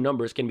 adding two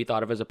numbers can be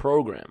thought of as a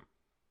program.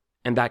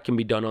 And that can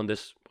be done on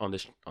this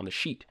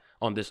sheet,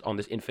 on this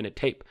infinite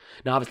tape.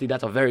 Now, obviously,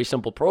 that's a very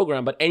simple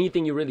program, but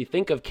anything you really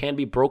think of can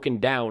be broken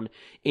down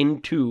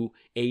into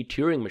a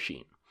Turing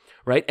machine,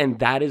 right? And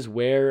that is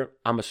where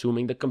I'm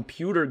assuming the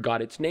computer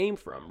got its name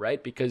from,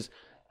 right? Because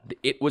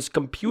it was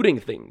computing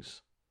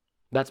things.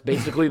 That's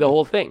basically the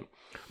whole thing,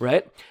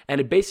 right?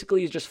 And it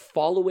basically is just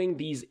following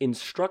these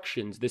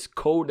instructions, this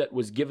code that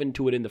was given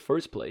to it in the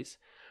first place,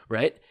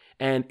 right?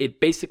 And it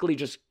basically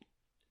just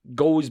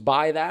goes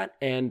by that,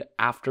 and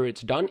after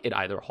it's done, it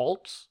either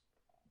halts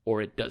or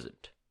it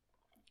doesn't.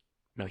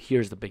 Now,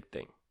 here's the big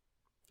thing.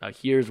 Now,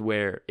 here's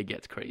where it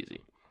gets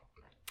crazy.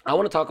 I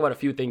want to talk about a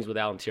few things with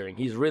Alan Turing.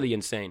 He's really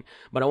insane,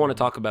 but let's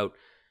talk about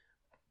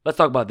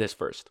this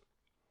first.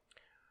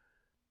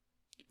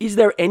 Is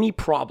there any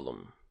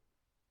problem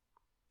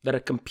that a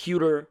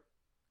computer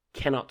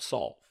cannot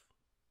solve?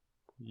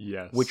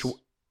 Yes. Which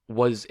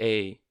was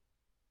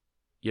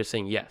you're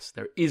saying yes,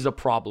 there is a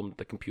problem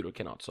the computer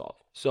cannot solve.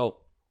 So,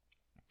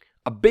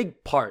 a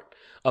big part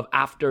of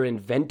after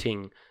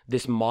inventing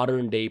this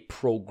modern day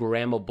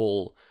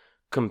programmable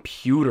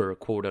computer,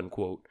 quote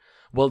unquote,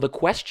 well, the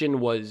question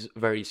was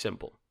very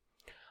simple.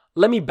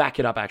 Let me back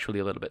it up actually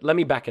a little bit. Let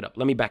me back it up.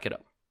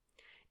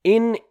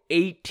 In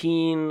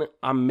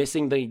I'm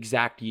missing the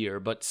exact year,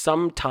 but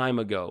some time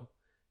ago,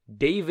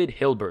 David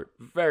Hilbert,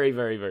 very,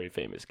 very, very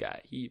famous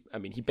guy. He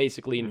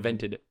basically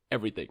invented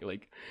everything,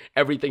 like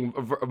everything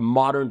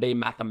modern day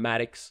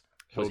mathematics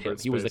was him.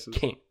 He was the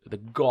king, the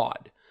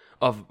god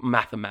of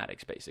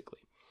mathematics, basically.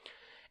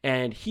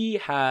 And he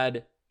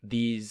had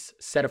these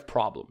set of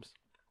problems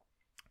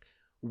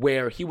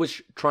where he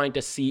was trying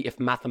to see if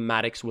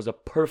mathematics was a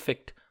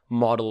perfect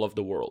model of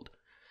the world.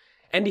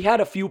 And he had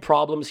a few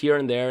problems here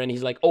and there, and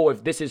he's like, oh,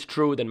 if this is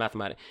true, then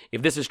mathematics.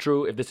 If this is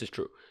true.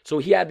 So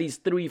he had these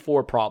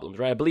 3-4 problems,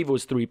 right? I believe it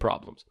was 3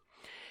 problems.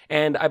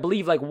 And I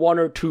believe like 1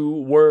 or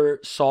 2 were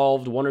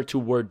solved, 1 or 2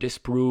 were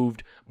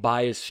disproved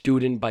by a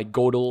student, by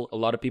Gödel. A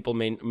lot of people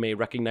may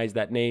recognize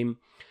that name.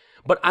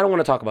 But I don't want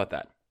to talk about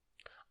that.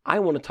 I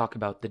want to talk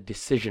about the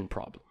decision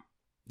problem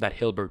that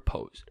Hilbert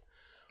posed.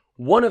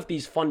 One of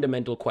these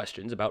fundamental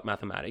questions about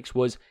mathematics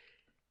was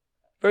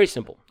very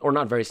simple, or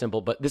not very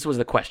simple, but this was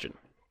the question.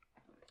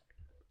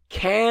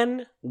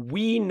 Can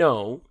we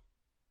know,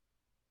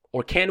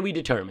 or can we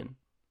determine,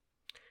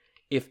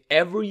 if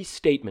every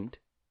statement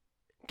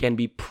can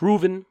be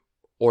proven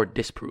or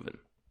disproven?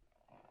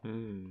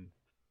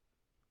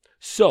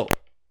 So,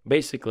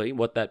 basically,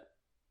 what that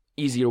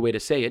easier way to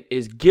say it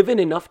is, given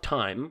enough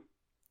time,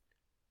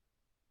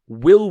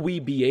 will we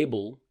be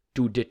able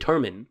to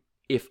determine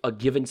if a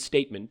given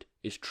statement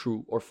is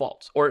true or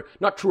false? Or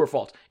not true or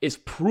false, is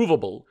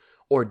provable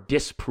or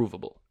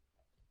disprovable?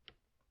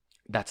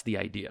 That's the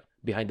idea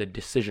behind the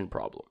decision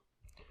problem.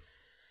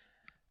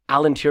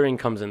 Alan Turing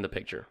comes in the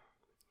picture.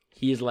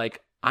 He's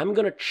like, I'm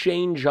going to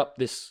change up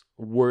this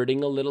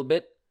wording a little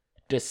bit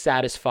to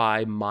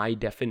satisfy my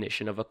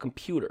definition of a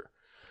computer.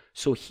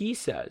 So he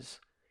says,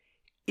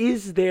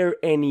 is there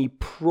any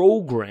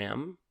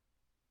program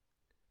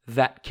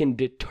that can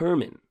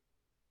determine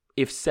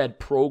if said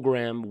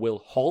program will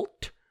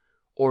halt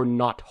or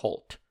not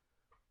halt?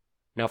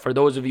 Now, for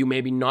those of you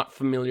maybe not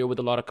familiar with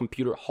a lot of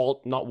computer,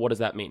 what does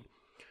that mean?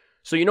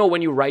 So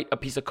when you write a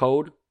piece of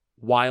code,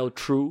 while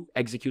true,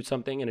 execute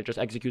something and it just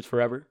executes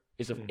forever,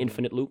 it's an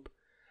infinite loop.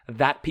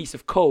 That piece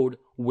of code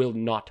will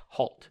not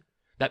halt.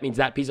 That means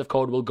that piece of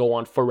code will go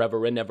on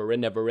forever and ever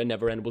and ever and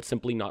ever and will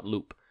simply not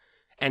loop.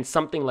 And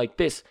something like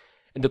this,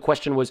 and the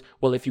question was,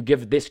 well, if you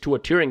give this to a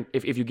Turing,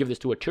 if you give this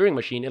to a Turing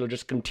machine, it'll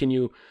just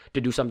continue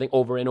to do something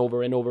over and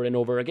over and over and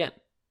over again.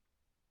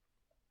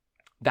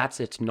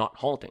 It's not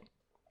halting.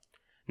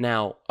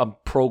 Now, a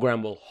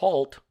program will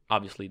halt.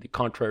 Obviously, the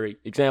contrary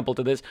example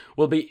to this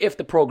will be if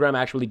the program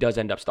actually does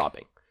end up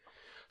stopping.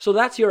 So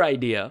that's your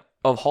idea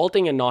of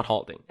halting and not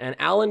halting. And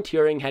Alan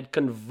Turing had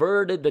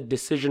converted the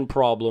decision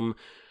problem.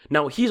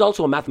 Now, he's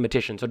also a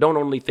mathematician, so don't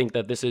only think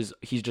that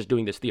he's just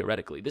doing this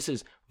theoretically. This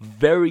is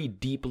very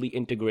deeply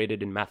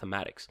integrated in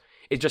mathematics.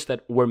 It's just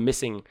that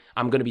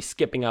I'm going to be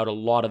skipping out a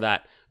lot of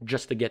that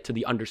just to get to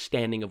the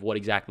understanding of what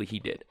exactly he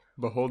did.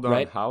 But hold on,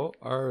 right? How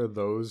are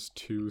those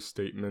two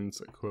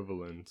statements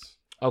equivalent?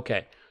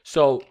 Okay,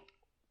 so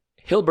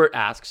Hilbert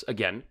asks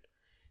again,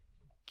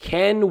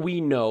 can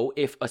we know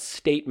if a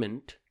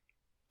statement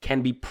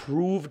can be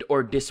proved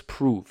or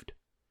disproved?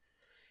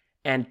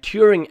 And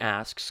Turing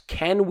asks,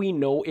 can we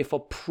know if a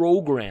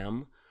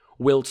program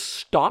will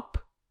stop?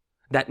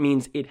 That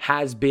means it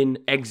has been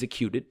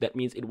executed. That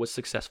means it was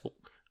successful,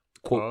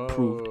 quote,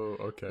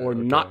 proved, or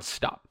not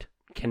stopped.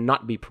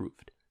 Cannot be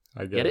proved.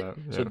 I get it? Yeah.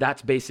 So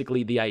that's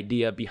basically the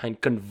idea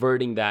behind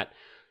converting that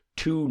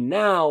to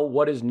now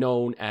what is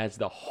known as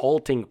the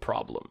halting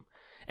problem.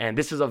 And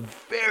this is a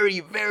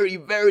very, very,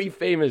 very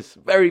famous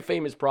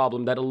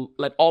problem that'll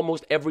let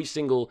almost every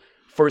single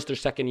first or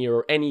second year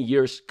or any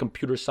year's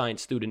computer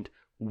science student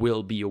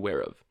will be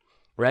aware of,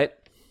 right?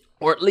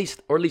 Or at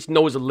least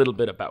knows a little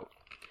bit about.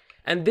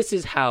 And this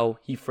is how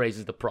he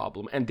phrases the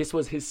problem. And this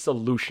was his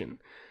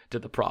solution to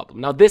the problem.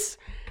 Now, this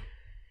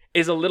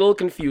is a little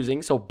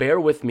confusing, so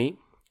bear with me.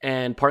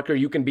 And Parker,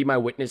 you can be my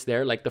witness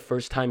there, like the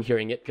first time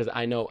hearing it, because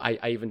I know I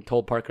even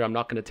told Parker I'm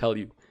not going to tell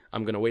you.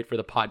 I'm going to wait for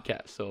the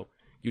podcast. So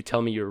you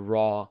tell me your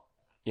raw,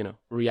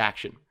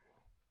 reaction.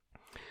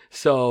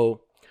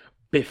 So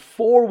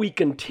before we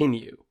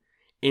continue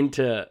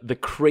into the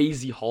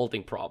crazy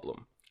halting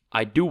problem,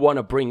 I do want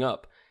to bring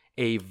up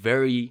a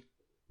very,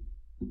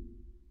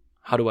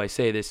 how do I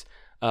say this,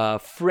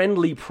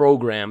 friendly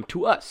program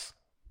to us.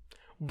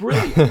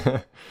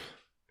 Brilliant.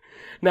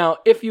 Now,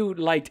 if you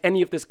liked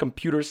any of this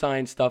computer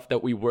science stuff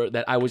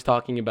that I was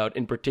talking about,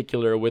 in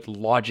particular with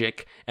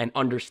logic and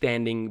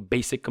understanding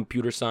basic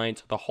computer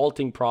science, the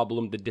halting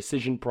problem, the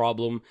decision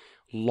problem,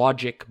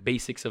 logic,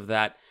 basics of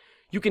that,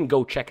 you can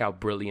go check out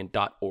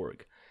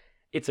Brilliant.org.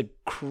 It's a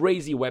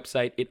crazy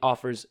website. It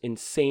offers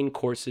insane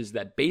courses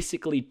that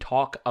basically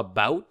talk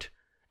about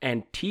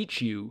and teach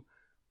you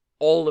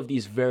all of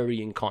these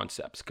varying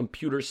concepts.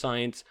 Computer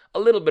science, a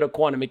little bit of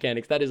quantum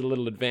mechanics, that is a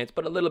little advanced,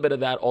 but a little bit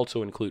of that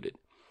also included.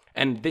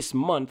 And this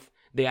month,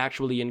 they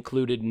actually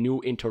included new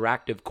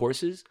interactive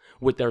courses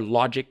with their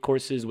logic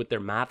courses, with their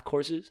math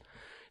courses.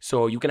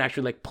 So you can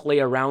actually play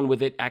around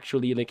with it,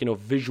 actually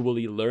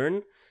visually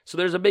learn. So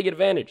there's a big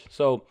advantage.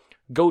 So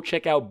go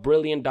check out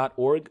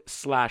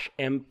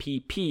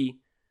brilliant.org/MPP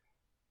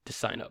to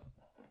sign up.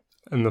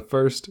 And the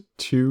first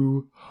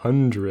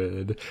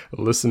 200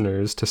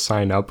 listeners to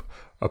sign up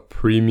a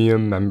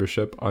premium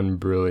membership on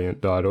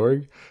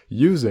Brilliant.org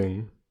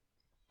using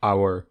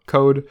our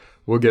code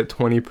will get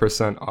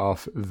 20%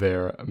 off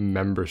their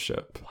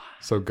membership. Wow.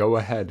 So go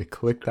ahead,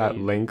 click that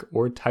link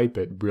or type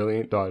it,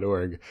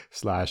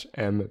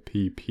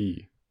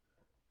 brilliant.org/MPP.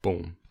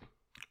 Boom.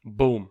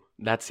 Boom.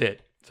 That's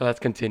it. So let's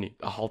continue.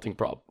 A halting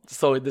problem.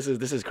 So this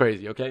is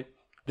crazy, okay?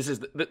 This is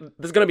going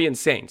to be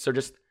insane. So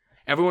just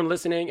everyone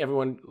listening,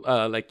 everyone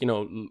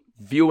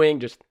viewing,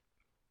 just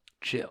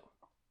chill.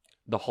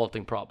 The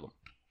halting problem.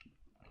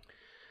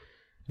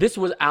 This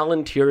was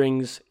Alan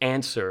Turing's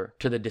answer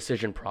to the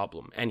decision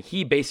problem. And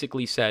he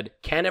basically said,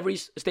 can every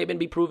statement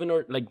be proven?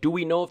 Or do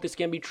we know if this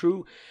can be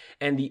true?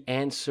 And the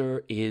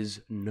answer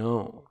is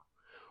no.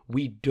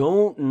 We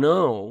don't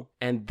know.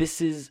 And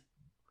this is,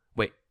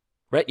 right?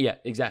 Yeah,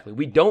 exactly.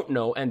 We don't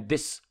know. And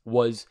this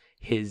was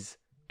his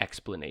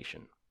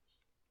explanation.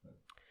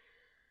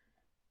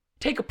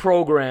 Take a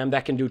program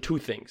that can do two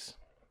things.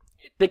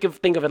 Think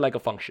of it like a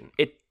function.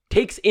 It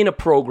takes in a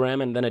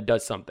program and then it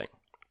does something.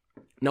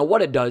 Now,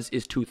 what it does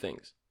is two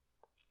things.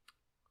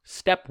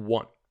 Step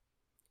one,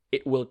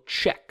 it will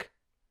check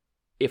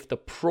if the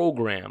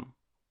program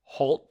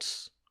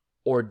halts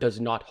or does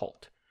not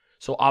halt.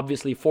 So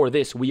obviously for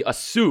this, we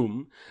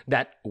assume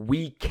that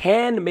we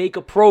can make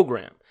a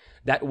program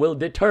that will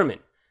determine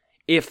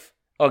if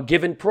a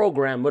given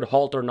program would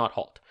halt or not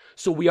halt.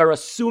 So we are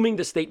assuming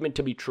the statement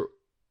to be true.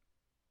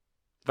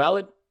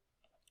 Valid?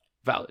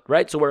 Valid,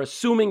 right? So we're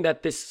assuming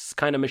that this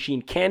kind of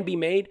machine can be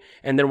made,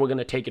 and then we're going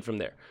to take it from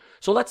there.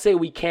 So let's say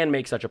we can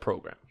make such a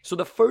program. So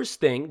the first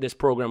thing this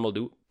program will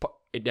do,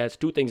 it has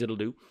two things it'll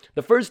do.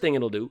 The first thing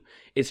it'll do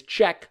is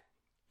check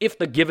if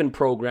the given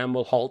program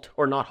will halt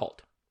or not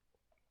halt.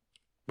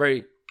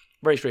 Very,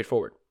 very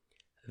straightforward.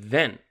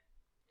 Then,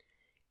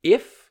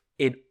 if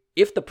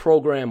the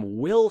program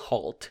will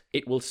halt,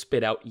 it will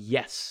spit out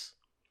yes.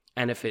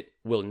 And if it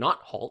will not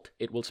halt,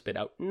 it will spit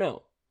out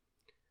no.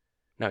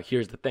 Now,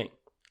 here's the thing.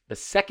 The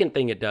second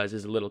thing it does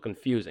is a little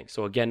confusing.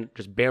 So again,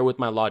 just bear with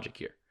my logic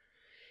here.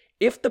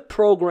 If the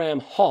program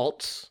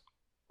halts,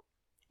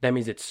 that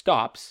means it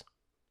stops,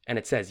 and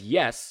it says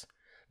yes,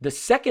 the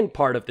second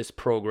part of this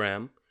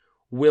program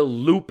will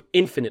loop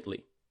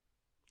infinitely.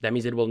 That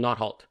means it will not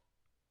halt.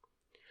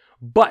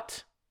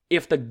 But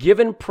if the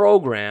given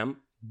program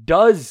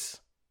does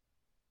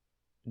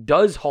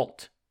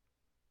halt,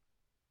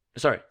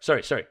 sorry.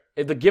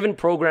 If the given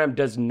program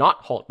does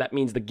not halt, that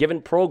means the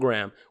given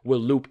program will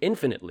loop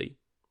infinitely.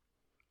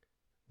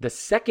 The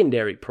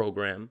secondary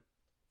program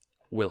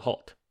will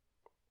halt.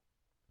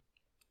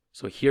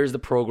 So here's the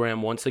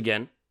program once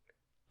again.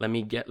 Let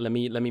me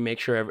make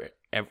sure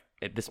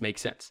this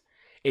makes sense.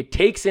 It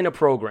takes in a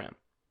program.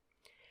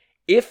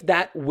 If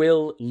that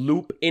will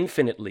loop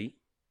infinitely,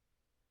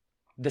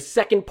 the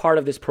second part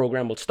of this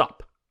program will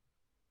stop.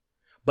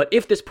 But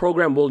if this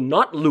program will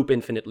not loop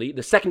infinitely,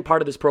 the second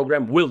part of this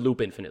program will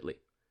loop infinitely.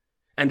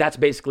 And that's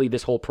basically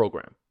this whole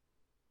program.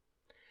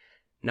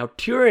 Now,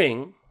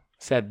 Turing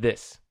said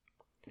this.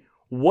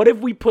 What if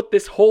we put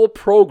this whole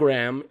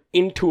program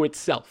into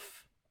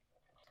itself?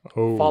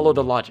 Oh. Follow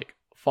the logic.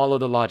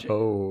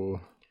 Oh.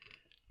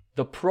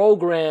 The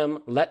program,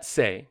 let's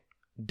say,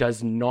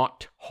 does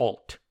not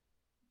halt.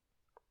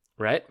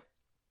 Right?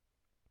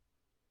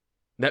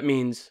 That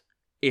means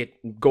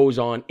it goes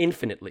on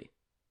infinitely.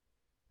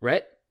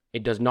 Right?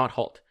 It does not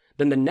halt.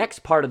 Then the next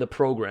part of the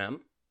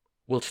program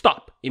will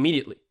stop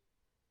immediately.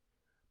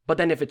 But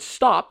then if it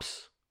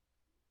stops,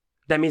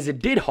 that means it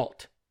did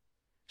halt.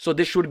 So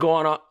this should go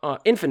on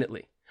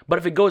infinitely. But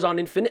if it goes on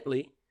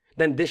infinitely,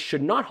 then this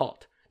should not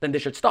halt. Then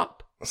this should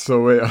stop.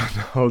 So wait,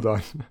 hold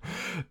on.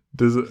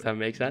 Does that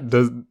make sense?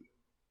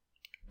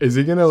 Is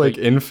he gonna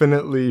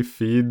infinitely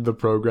feed the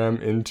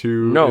program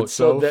into itself?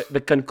 So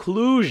the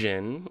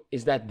conclusion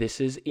is that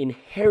this is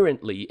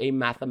inherently a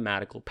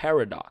mathematical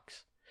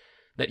paradox.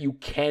 That you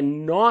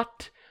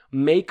cannot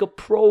make a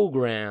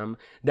program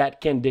that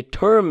can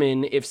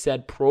determine if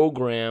said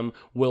program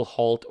will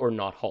halt or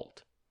not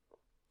halt.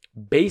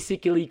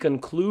 Basically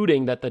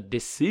concluding that the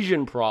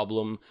decision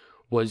problem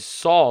was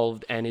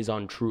solved and is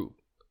untrue.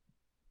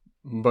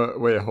 But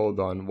wait, hold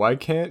on. Why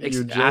can't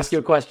you just... Ask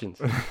your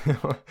questions.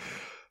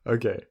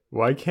 Okay.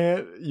 Why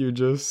can't you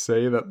just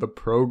say that the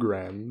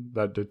program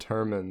that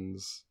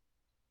determines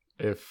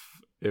if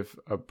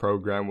a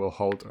program will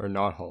halt or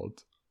not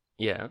halt,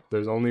 yeah,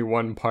 there's only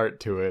one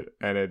part to it,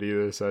 and it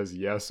either says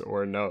yes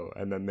or no,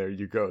 and then there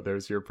you go.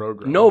 There's your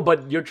program. No,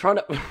 but you're trying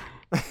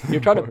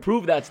to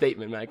prove that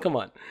statement, man. Come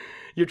on.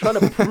 You're trying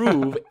to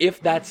prove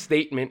if that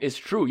statement is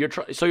true.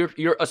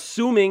 You're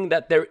assuming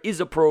that there is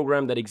a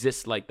program that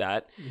exists like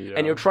that,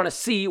 and you're trying to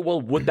see,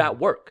 well, would that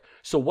work?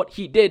 So what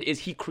he did is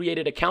he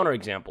created a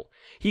counterexample.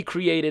 He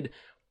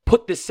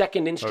put the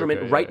second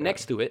instrument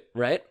next to it,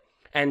 right?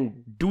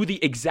 And do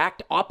the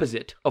exact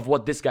opposite of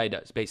what this guy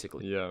does,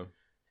 basically. Yeah.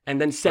 And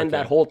then send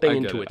that whole thing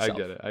into itself.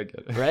 I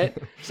get it. Right?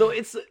 So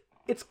it's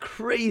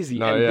crazy.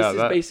 No, and yeah,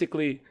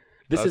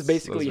 this is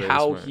basically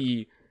how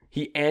smart.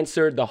 He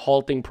answered the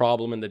halting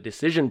problem and the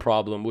decision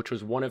problem, which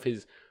was one of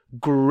his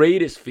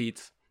greatest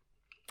feats.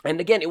 And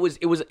again, it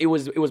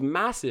was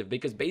massive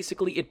because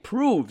basically it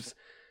proves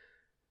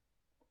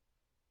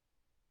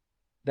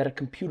that a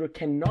computer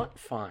cannot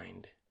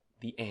find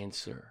the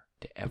answer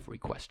to every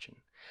question.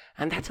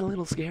 And that's a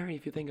little scary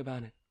if you think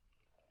about it.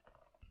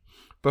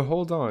 But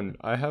hold on,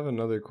 I have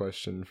another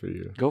question for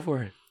you. Go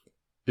for it.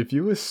 If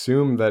you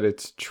assume that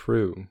it's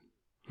true,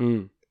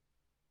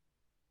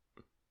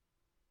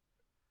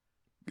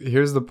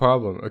 here's the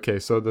problem. Okay,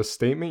 so the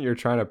statement you're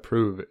trying to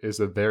prove is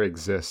a there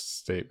exists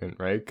statement,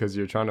 right? Because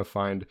you're trying to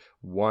find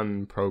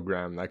one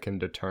program that can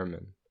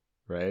determine,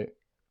 right?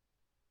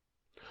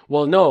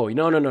 Well, no.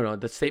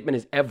 The statement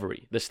is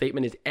every. The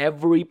statement is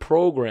every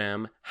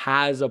program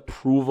has a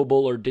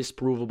provable or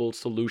disprovable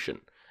solution.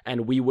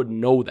 And we would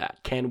know that.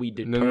 Can we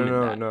determine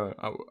that? No.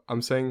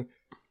 I'm saying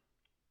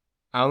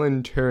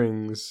Alan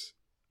Turing's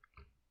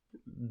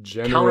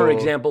general...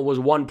 counterexample was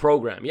one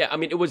program. Yeah, I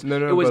mean, it was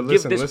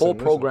give this whole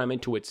program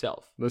into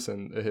itself.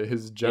 Listen,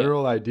 his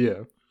general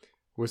idea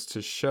was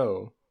to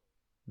show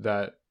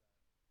that,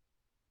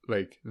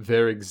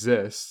 there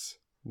exists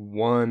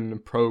one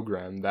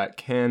program that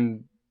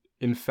can,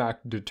 in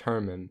fact,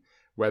 determine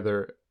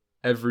whether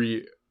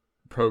every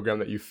program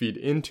that you feed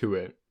into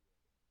it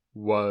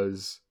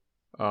was...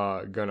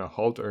 gonna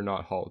halt or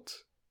not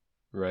halt,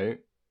 right?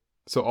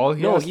 So all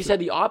he No, has he to- said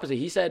the opposite.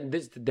 He said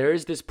there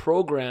is this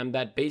program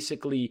that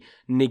basically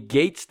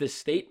negates this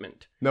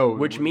statement, no,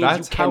 which means you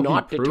that's how he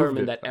cannot proved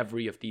determine it. that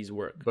every of these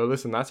work. But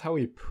listen, that's how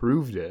he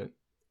proved it,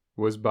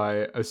 was by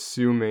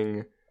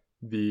assuming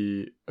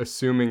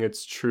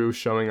it's true,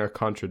 showing a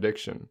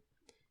contradiction.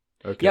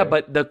 Okay. Yeah,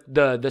 but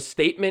the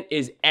statement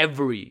is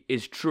every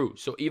is true.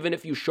 So even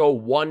if you show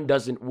one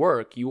doesn't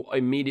work, you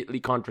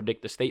immediately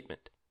contradict the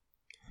statement.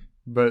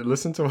 But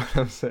listen to what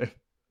I'm saying,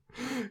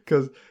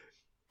 because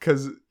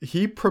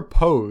he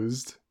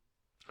proposed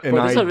an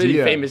Bro, this idea. is a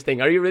really famous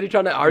thing. Are you really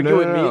trying to argue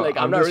with me? No. Like,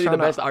 I'm not just really the trying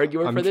to- best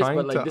arguer I'm for this, trying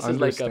but like to this is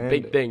like a understand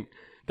big it. thing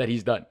that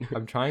he's done.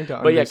 I'm trying to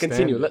But yeah, understand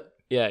continue. it.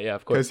 Yeah,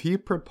 of course. Because he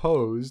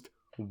proposed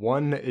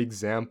one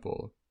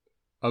example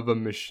of a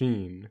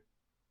machine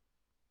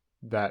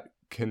that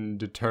can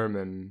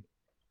determine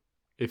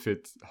if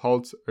it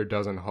halts or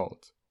doesn't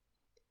halt.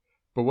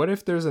 But what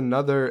if there's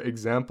another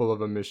example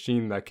of a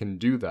machine that can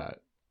do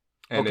that,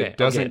 and Okay, it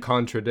doesn't okay.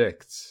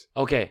 contradict?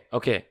 Okay.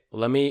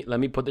 Let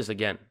me put this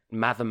again.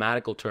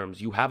 Mathematical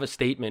terms. You have a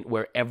statement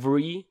where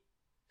every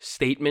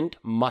statement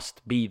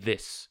must be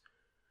this.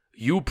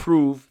 You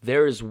prove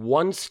there is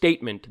one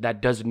statement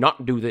that does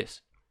not do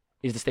this.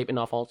 Is the statement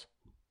not false?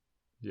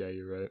 Yeah,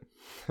 you're right.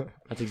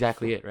 That's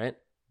exactly it, right?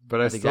 But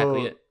That's I still,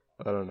 exactly it.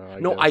 I don't know.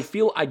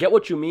 No, I get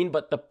what you mean,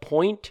 but the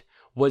point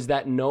was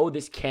that no,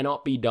 this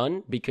cannot be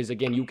done because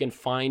again, you can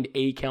find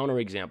a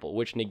counterexample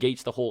which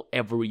negates the whole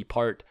every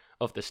part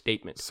of the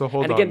statement. So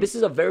hold and again, on. this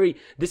is a very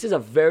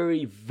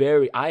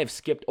I have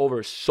skipped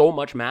over so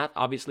much math,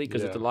 obviously,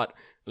 because it's a Yeah. lot,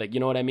 like, you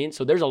know what I mean?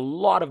 So there's a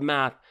lot of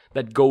math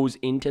that goes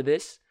into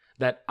this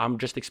that I'm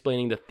just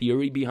explaining the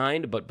theory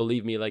behind, but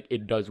believe me, like,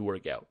 it does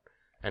work out.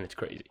 And it's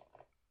crazy.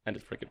 And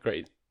it's freaking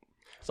crazy.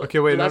 So, Okay,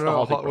 wait, so that's the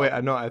whole thing, wait, bro.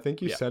 no, I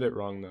think you Yeah. said it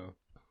wrong though.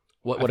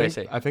 What did I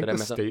say? I think Did I the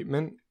mess up?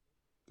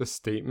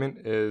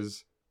 statement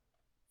is,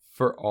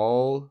 for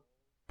all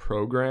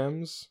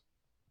programs,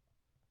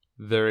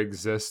 there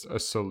exists a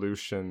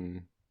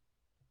solution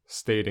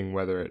stating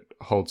whether it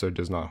halts or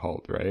does not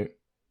halt, right?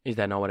 Is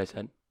that not what I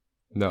said?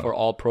 No. For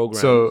all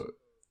programs. So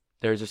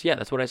There's this, yeah,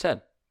 that's what I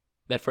said.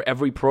 That for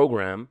every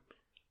program,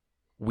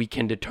 we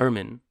can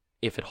determine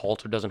if it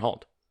halts or doesn't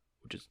halt,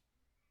 which is,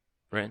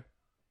 right?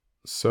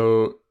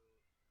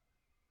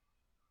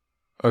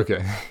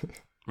 okay.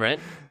 Right?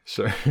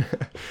 Sure.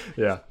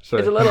 Yeah, sure.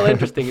 It's a little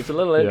interesting. It's a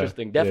little Yeah,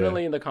 interesting.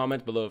 Definitely in the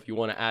comments below if you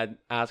want to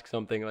ask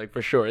something, like,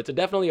 for sure. It's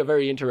definitely a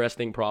very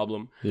interesting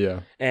problem.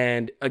 Yeah.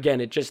 And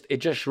again, it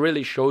just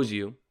really shows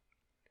you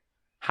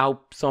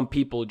how some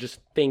people just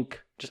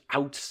think just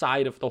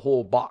outside of the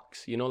whole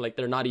box, you know, like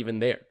they're not even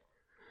there.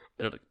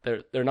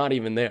 They're not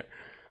even there.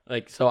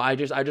 Like, so I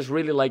just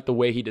really like the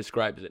way he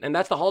describes it. And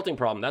that's the halting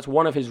problem. That's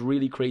one of his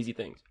really crazy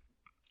things.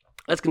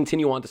 Let's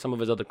continue on to some of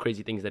his other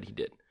crazy things that he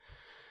did.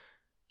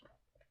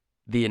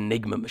 The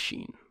Enigma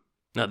machine.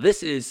 Now,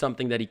 this is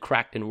something that he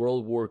cracked in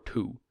World War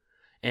II.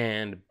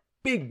 And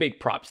big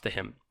props to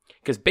him.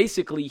 Because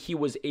basically, he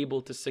was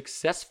able to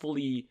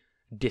successfully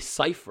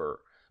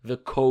decipher the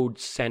code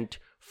sent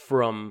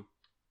from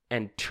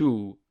and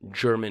to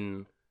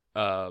German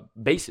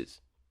bases,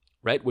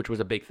 right? Which was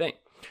a big thing.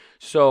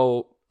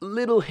 So,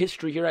 little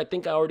history here. I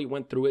think I already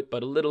went through it,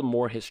 but a little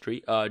more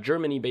history.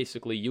 Germany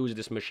basically used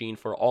this machine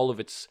for all of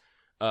its,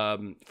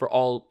 for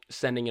all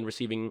sending and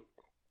receiving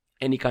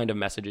any kind of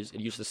messages. It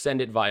used to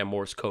send it via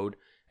Morse code,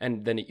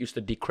 and then it used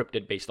to decrypt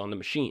it based on the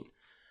machine.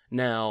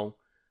 Now,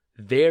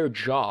 their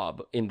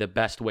job in the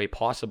best way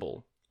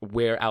possible,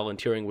 where Alan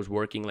Turing was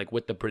working like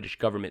with the British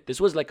government,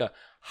 this was like a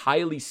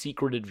highly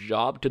secretive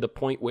job to the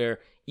point where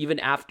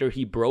even after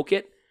he broke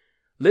it,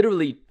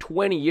 literally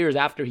 20 years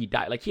after he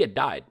died, like he had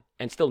died,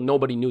 and still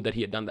nobody knew that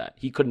he had done that.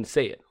 He couldn't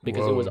say it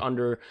because it was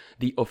under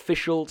the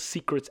Official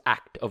Secrets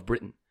Act of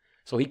Britain.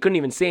 So he couldn't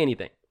even say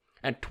anything.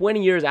 And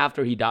 20 years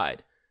after he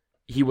died,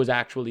 he was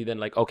actually then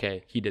like,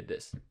 okay, he did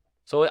this.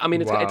 So, I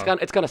mean, it's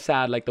kind of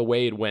sad, like the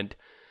way it went.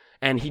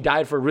 And he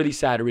died for a really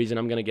sad reason.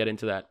 I'm going to get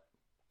into that.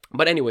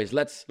 But anyways,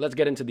 let's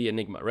get into the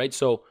Enigma, right?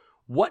 So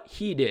what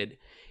he did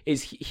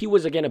is he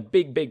was, again, a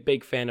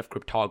big fan of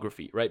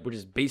cryptography, right? Which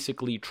is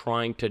basically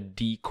trying to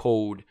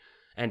decode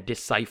and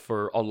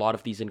decipher a lot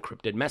of these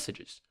encrypted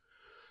messages.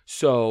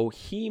 So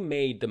he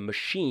made the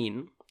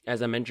machine,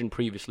 as I mentioned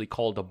previously,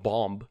 called a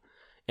bomb.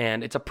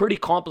 And it's a pretty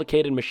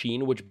complicated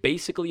machine, which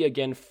basically,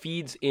 again,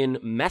 feeds in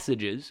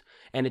messages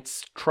and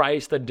it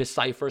tries to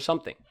decipher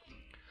something.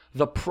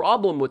 The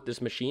problem with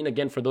this machine,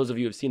 again, for those of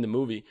you who have seen the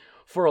movie,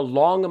 for a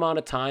long amount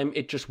of time,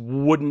 it just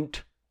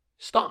wouldn't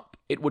stop.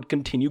 It would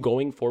continue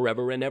going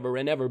forever and ever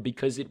and ever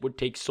because it would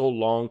take so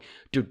long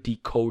to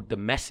decode the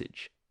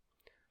message.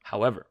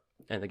 However,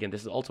 and again,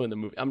 this is also in the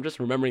movie. I'm just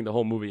remembering the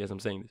whole movie as I'm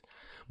saying this.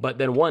 But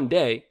then one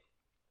day,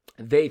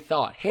 they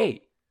thought,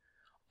 hey,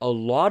 a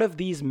lot of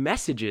these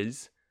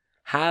messages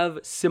have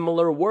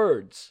similar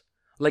words.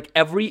 Like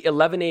every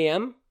 11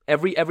 a.m.,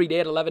 every day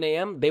at 11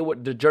 a.m.,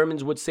 the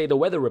Germans would say the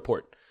weather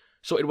report.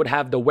 So it would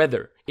have the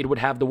weather. It would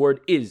have the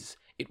word is.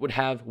 It would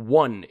have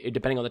one,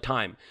 depending on the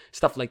time.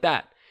 Stuff like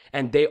that.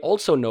 And they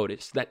also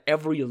noticed that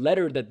every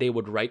letter that they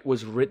would write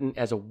was written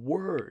as a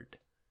word.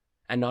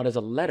 and not as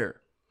a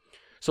letter.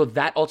 So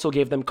that also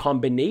gave them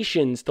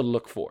combinations to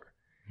look for.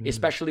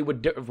 Especially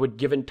with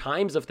given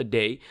times of the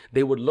day,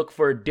 they would look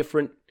for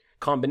different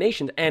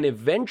combinations, and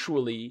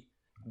eventually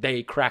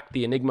they cracked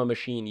the Enigma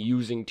machine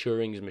using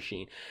Turing's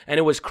machine. And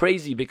it was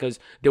crazy because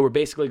they were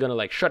basically going to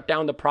like shut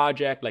down the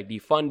project, like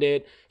defund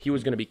it. He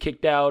was going to be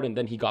kicked out, and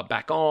then he got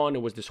back on.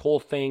 It was this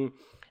whole thing,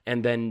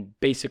 and then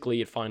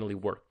basically it finally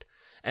worked.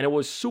 And it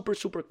was super,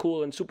 super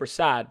cool and super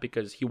sad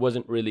because he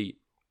wasn't really...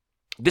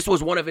 This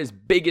was one of his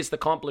biggest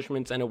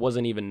accomplishments, and it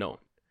wasn't even known,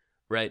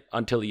 right?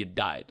 Until he had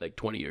died, like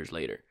 20 years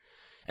later.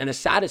 And the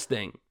saddest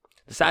thing,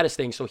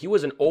 so he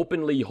was an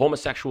openly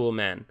homosexual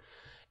man.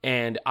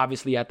 And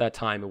obviously at that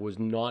time, it was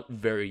not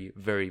very,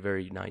 very,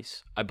 very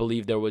nice. I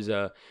believe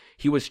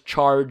he was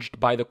charged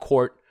by the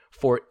court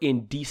for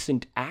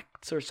indecent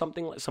acts or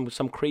something, like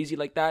some crazy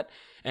like that.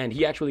 And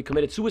he actually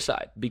committed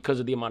suicide because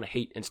of the amount of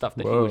hate and stuff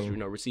that he was,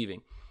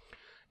 receiving.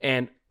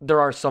 And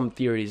there are some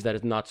theories that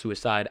it's not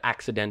suicide,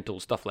 accidental,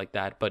 stuff like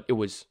that. But it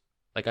was,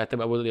 like, I think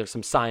there was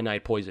some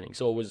cyanide poisoning.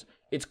 So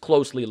it's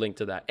closely linked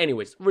to that.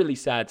 Anyways, really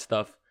sad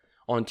stuff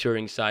on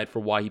Turing's side for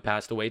why he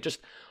passed away. Just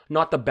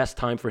not the best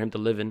time for him to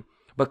live in.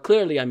 But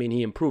clearly, I mean,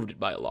 he improved it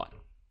by a lot.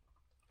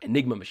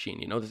 Enigma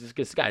machine,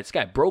 this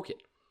guy broke it.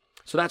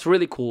 So that's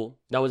really cool.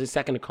 That was his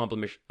second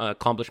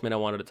accomplishment I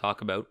wanted to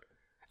talk about.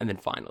 And then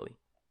finally,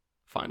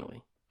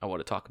 I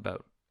want to talk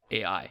about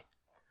AI,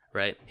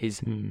 right?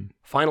 His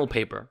final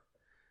paper,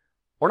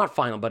 or not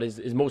final, but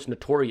his most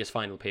notorious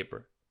final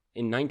paper.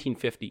 In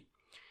 1950,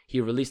 he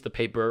released a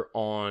paper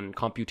on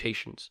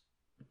computations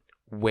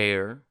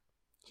where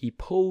he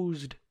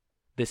posed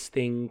this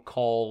thing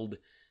called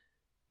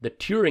the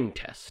Turing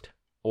test,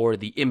 or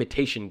the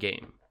imitation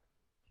game.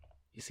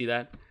 You see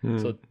that?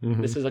 So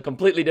this is a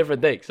completely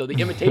different thing. So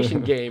the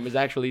imitation game is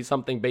actually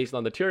something based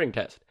on the Turing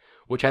test,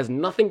 which has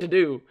nothing to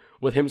do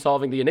with him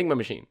solving the Enigma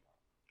machine.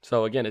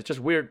 So again, it's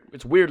just weird.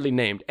 It's weirdly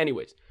named.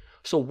 Anyways,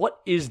 so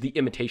what is the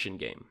imitation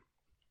game?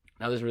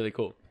 Now this is really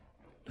cool.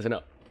 Listen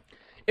up.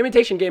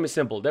 Imitation game is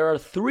simple. There are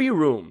 3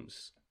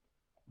 rooms.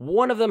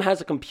 One of them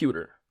has a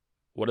computer.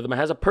 One of them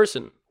has a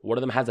person. One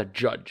of them has a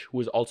judge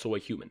who is also a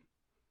human.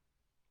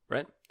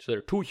 Right? So there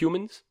are 2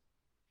 humans,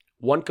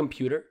 1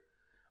 computer.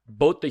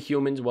 Both the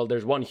humans, well,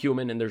 there's 1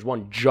 human and there's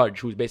 1 judge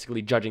who's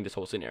basically judging this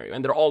whole scenario.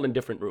 And they're all in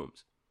different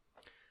rooms.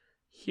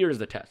 Here's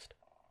the test.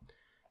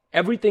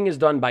 Everything is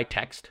done by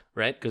text,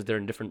 right? Because they're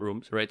in different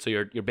rooms, right? So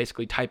you're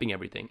basically typing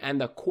everything. And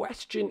the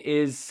question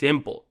is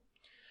simple.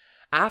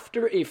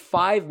 After a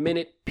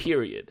 5-minute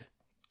period,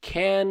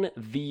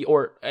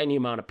 or any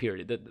amount of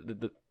period,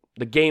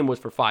 the game was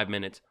for 5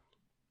 minutes,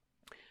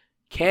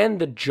 can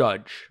the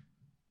judge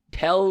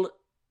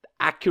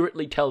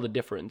accurately tell the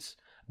difference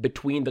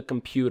between the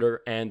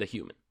computer and the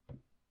human?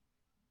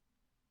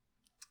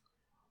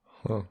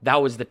 Huh.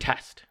 That was the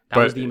test.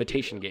 That was the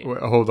imitation game.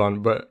 Hold on,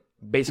 but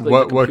basically,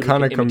 what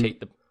kind of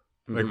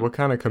what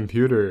kind of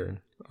computer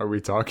are we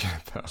talking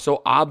about?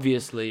 So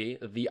obviously,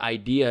 the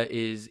idea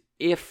is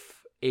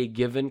if a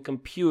given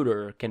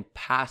computer can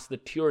pass the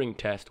Turing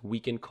test, we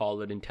can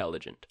call it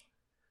intelligent.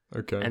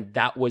 Okay. And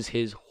that was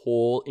his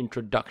whole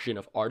introduction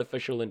of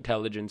artificial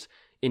intelligence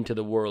into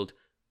the world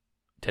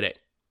today,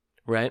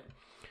 right?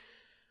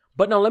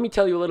 But now let me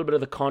tell you a little bit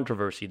of the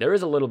controversy. There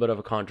is a little bit of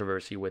a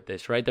controversy with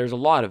this, right? There's a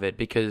lot of it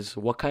because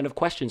what kind of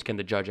questions can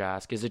the judge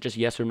ask? Is it just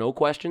yes or no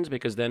questions?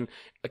 Because then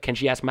can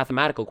she ask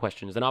mathematical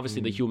questions? Then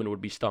obviously the human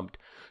would be stumped.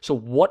 So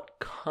what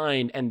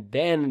kind? And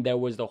then there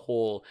was the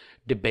whole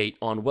debate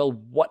on, well,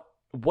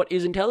 what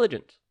is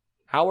intelligence?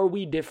 How are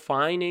we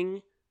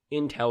defining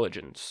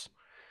intelligence?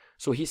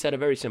 So he said a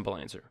very simple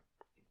answer.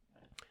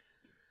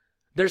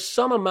 There's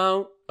some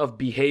amount of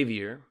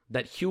behavior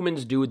that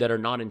humans do that are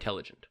not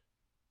intelligent.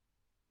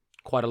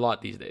 Quite a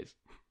lot these days.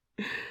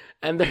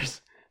 And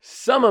there's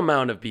some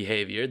amount of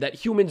behavior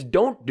that humans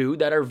don't do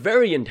that are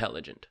very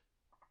intelligent.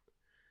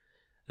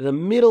 The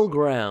middle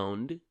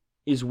ground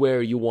is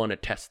where you want to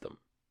test them.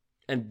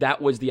 And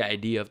that was the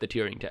idea of the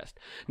Turing test.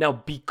 Now,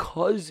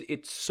 because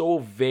it's so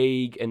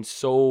vague and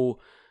so,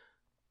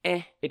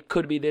 it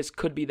could be this,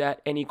 could be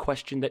that, any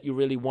question that you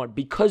really want.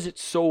 Because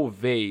it's so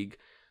vague,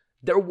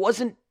 there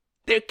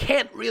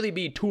can't really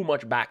be too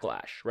much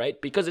backlash,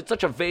 right? Because it's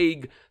such a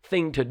vague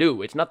thing to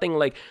do. It's nothing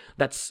like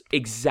that's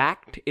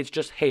exact. It's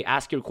just, hey,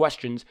 ask your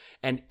questions.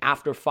 And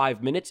after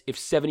 5 minutes, if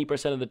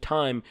 70% of the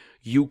time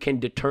you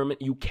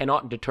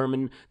cannot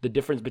determine the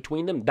difference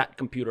between them, that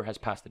computer has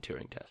passed the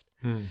Turing test.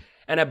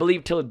 And I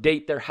believe till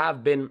date, there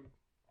have been,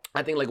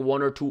 I think, like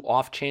 1 or 2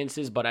 off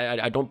chances, but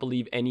I don't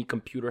believe any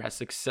computer has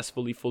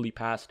successfully fully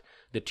passed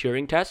the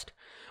Turing test.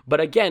 But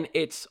again,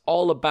 it's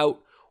all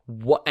about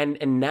what,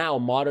 and now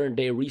modern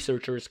day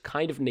researchers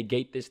kind of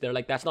negate this. They're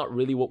like, that's not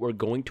really what we're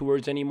going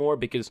towards anymore,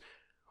 because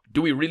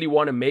do we really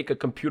want to make a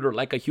computer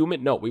like a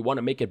human? No, we want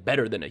to make it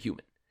better than a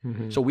human.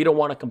 So we don't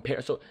want to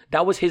compare. So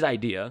that was his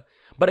idea.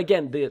 But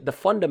again, the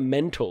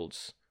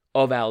fundamentals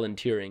of Alan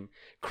Turing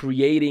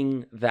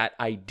creating that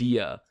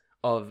idea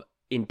of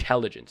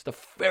intelligence, the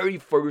very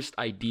first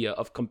idea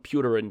of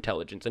computer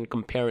intelligence and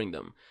comparing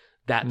them,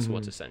 that's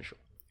what's essential.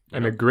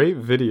 And a great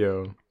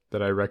video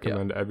that I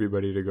recommend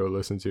everybody to go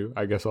listen to.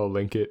 I guess I'll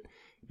link it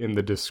in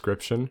the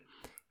description.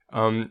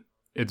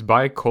 It's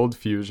by Cold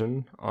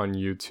Fusion on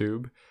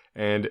YouTube,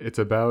 and it's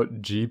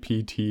about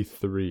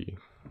GPT-3.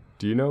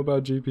 Do you know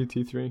about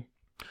GPT-3?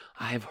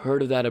 I have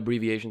heard of that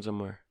abbreviation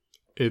somewhere.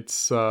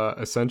 It's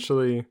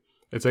essentially,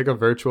 it's like a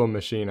virtual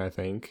machine, I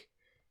think,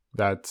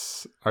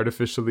 that's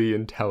artificially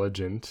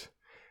intelligent,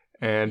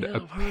 and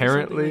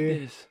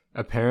apparently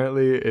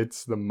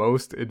it's the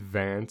most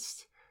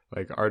advanced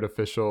like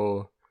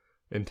artificial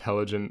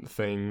intelligent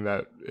thing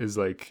that is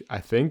like, I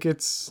think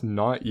it's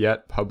not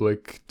yet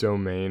public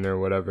domain or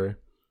whatever,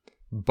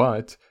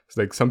 but it's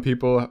like some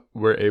people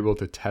were able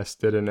to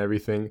test it and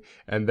everything,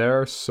 and there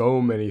are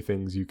so many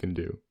things you can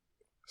do.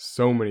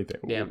 So many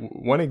things. Yeah.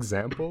 One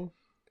example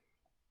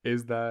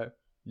is that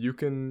you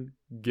can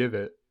give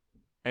it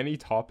any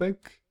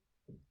topic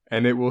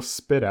and it will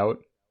spit out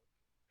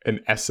an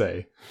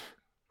essay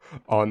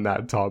on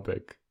that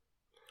topic.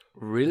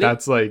 Really?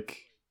 That's like,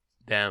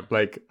 damn,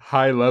 like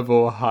high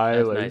level, high,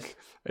 that's like nice.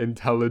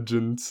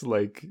 intelligence,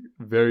 like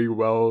very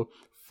well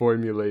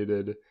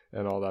formulated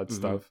and all that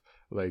stuff.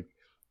 Like,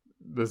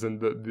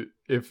 listen,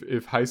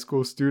 if high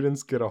school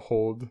students get a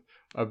hold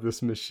of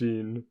this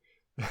machine,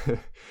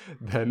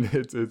 then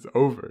it's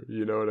over.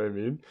 You know what I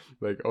mean?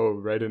 Like, oh,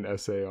 write an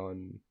essay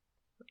on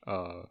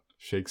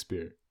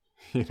Shakespeare.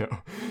 You know,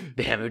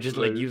 Damn, it would just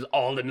like use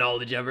all the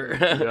knowledge ever.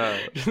 Yeah.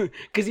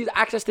 Because he's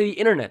access to the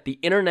internet. The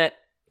internet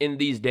in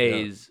these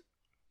days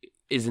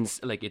is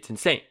it's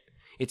insane.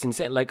 It's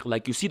insane.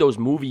 Like you see those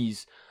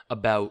movies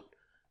about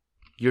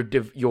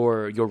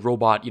your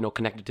robot, you know,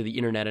 connected to the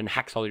internet and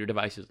hacks all your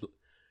devices.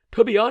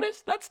 To be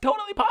honest, that's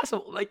totally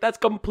possible. Like, that's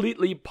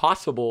completely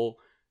possible,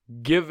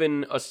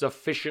 given a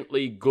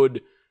sufficiently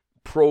good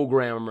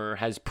programmer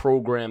has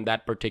programmed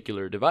that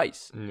particular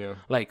device. Yeah.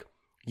 Like,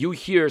 you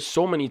hear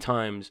so many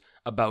times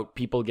about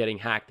people getting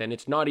hacked, and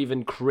it's not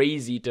even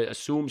crazy to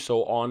assume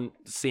so on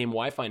the same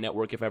Wi-Fi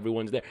network if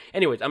everyone's there.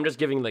 Anyways, I'm just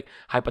giving like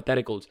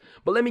hypotheticals.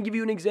 But let me give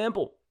you an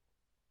example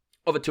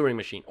of a Turing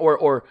machine,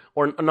 or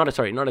not a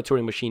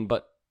Turing machine,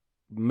 but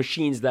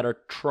machines that are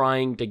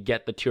trying to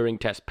get the Turing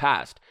test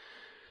passed.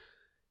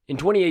 In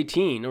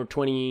 2018 or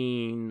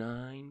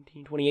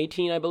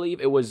 2018, I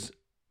believe, it was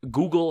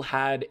Google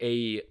had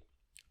an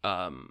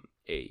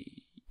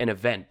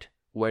event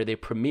where they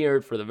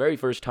premiered for the very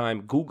first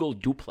time Google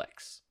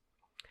Duplex.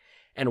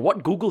 And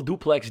what Google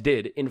Duplex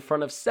did in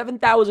front of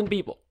 7,000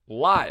 people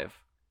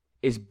live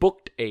is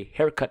booked a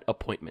haircut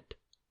appointment.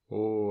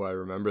 Oh, I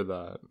remember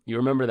that. You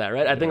remember that,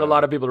 right? I think a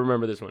lot of people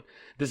remember this one.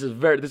 This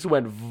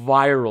went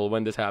viral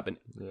when this happened.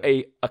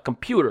 Yeah. A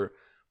computer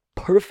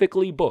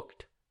perfectly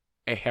booked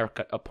a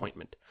haircut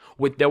appointment.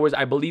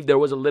 I believe there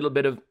was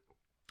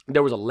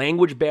a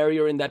language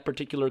barrier in that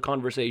particular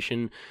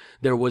conversation.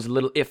 There was a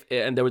little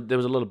there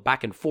was a little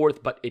back and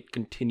forth, but it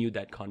continued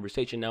that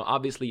conversation. Now,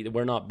 obviously,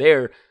 we're not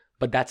there,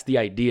 but that's the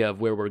idea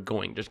of where we're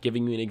going. Just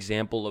giving you an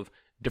example of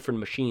different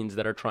machines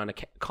that are trying to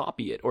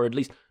copy it, or at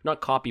least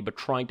not copy, but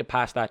trying to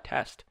pass that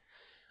test.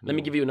 Let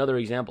me give you another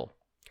example.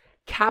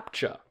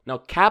 CAPTCHA. Now,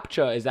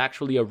 CAPTCHA is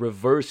actually a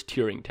reverse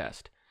Turing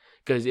test,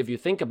 because if you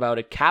think about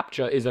it,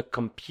 CAPTCHA is a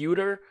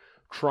computer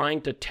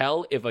trying to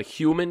tell if a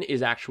human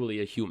is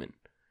actually a human.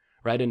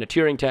 Right? In a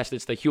Turing test,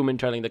 it's the human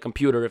telling the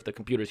computer if the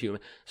computer is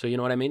human. So you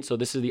know what I mean? So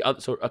this is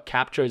so a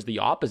CAPTCHA is the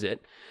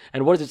opposite.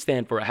 And what does it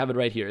stand for? I have it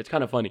right here. It's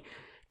kind of funny.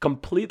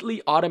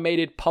 Completely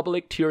automated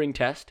public Turing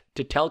test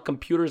to tell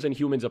computers and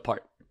humans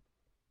apart.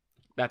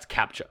 That's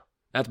CAPTCHA.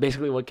 That's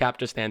basically what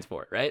CAPTCHA stands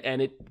for, right?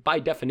 And it, by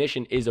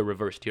definition, is a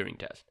reverse Turing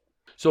test.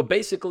 So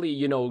basically,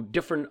 you know,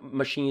 different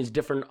machines,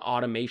 different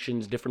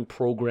automations, different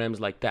programs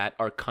like that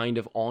are kind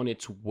of on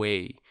its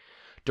way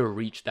to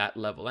reach that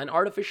level. And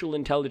artificial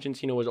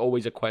intelligence, you know, is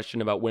always a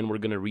question about when we're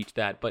going to reach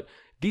that. But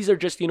these are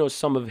just, you know,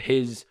 some of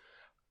his,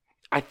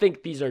 I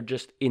think these are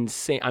just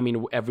insane. I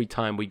mean, every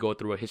time we go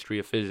through a history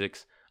of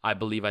physics, I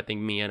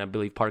think me and I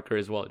believe Parker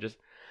as well, just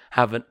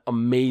have an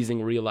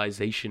amazing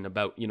realization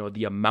about, you know,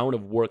 the amount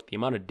of work, the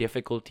amount of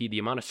difficulty, the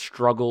amount of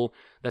struggle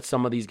that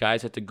some of these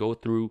guys had to go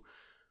through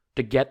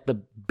to get the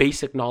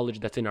basic knowledge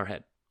that's in our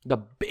head. The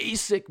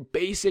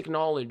basic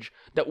knowledge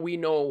that we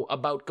know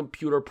about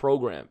computer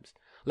programs.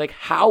 Like,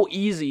 how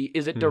easy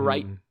is it to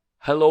write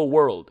hello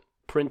world,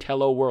 print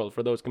hello world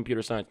for those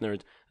computer science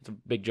nerds? It's a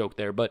big joke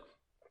there, but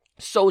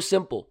so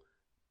simple.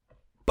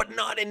 But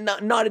not in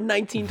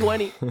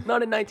 1920,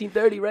 not in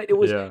 1930, right?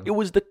 It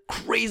was the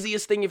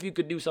craziest thing if you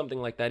could do something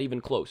like that, even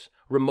close,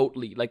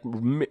 remotely, like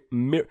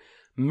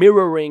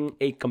mirroring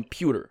a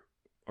computer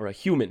or a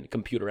human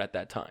computer at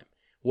that time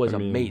was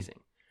amazing.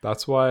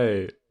 That's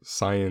why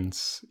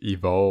science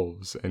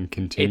evolves and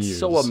continues. It's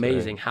so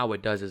amazing how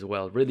it does as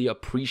well. Really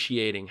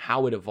appreciating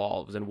how it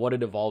evolves and what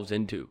it evolves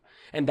into.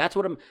 And that's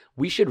what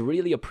we should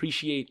really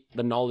appreciate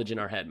the knowledge in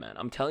our head, man.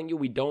 I'm telling you,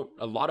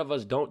 a lot of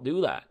us don't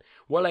do that.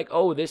 We're like,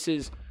 oh, this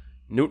is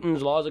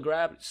Newton's laws of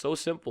gravity. So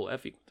simple.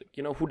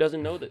 You know, who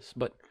doesn't know this?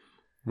 But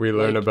we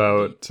learn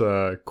about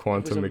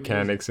quantum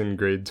mechanics in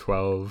grade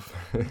 12.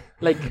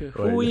 Like,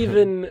 who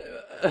even...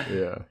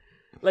 Yeah.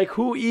 Like,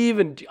 who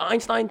even?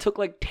 Einstein took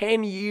like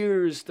 10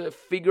 years to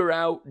figure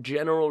out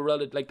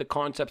like the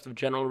concepts of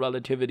general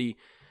relativity,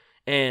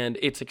 and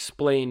it's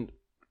explained,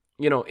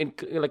 in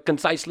like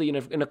concisely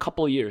in a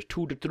couple of years,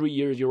 2 to 3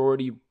 years, you're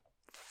already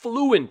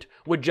fluent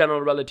with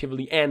general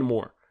relativity and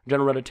more.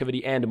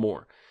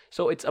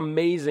 So it's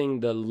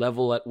amazing the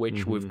level at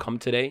which we've come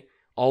today,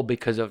 all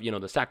because of,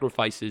 the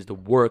sacrifices, the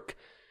work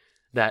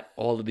that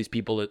all of these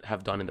people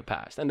have done in the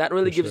past. And that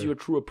really gives you a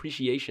true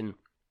appreciation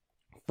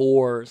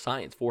for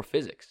science, for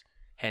physics,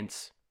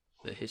 hence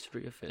the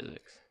history of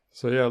physics.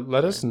 So yeah,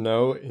 let us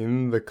know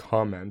in the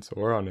comments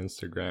or on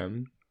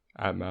Instagram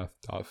at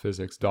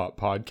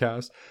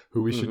math.physics.podcast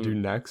who we should do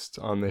next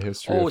on the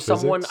history of physics. Oh,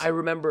 someone, I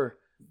remember,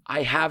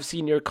 I have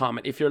seen your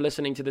comment. If you're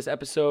listening to this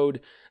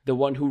episode, the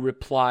one who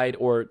replied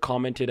or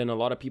commented, and a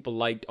lot of people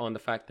liked on the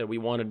fact that we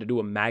wanted to do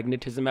a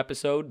magnetism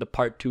episode, the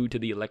part 2 to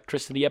the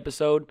electricity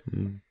episode.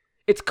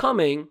 It's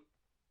coming,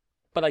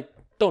 but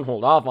don't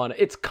hold off on it.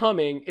 It's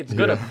coming. It's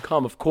going to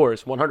come, of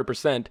course,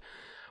 100%.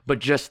 But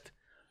just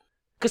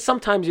because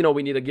sometimes,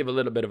 we need to give a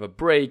little bit of a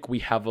break. We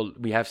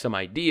have some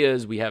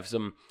ideas. We have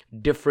some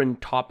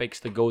different topics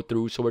to go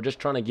through. So we're just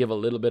trying to give a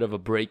little bit of a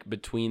break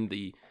between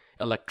the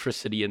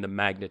electricity and the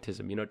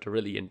magnetism, to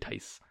really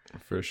entice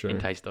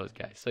those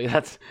guys. So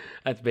that's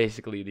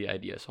basically the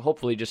idea. So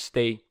hopefully just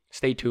stay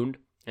tuned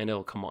and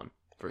it'll come on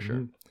for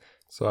sure.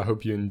 So I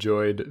hope you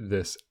enjoyed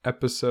this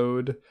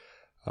episode.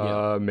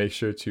 Make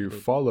sure to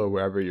follow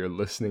wherever you're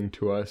listening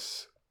to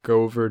us.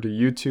 Go over to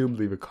YouTube,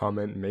 leave a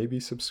comment, maybe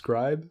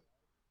subscribe.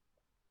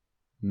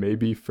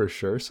 Maybe for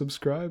sure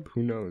subscribe.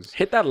 Who knows?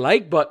 Hit that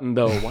like button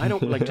though. Why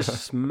don't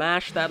just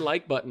smash that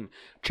like button?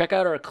 Check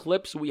out our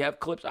clips. We have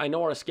clips. I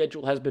know our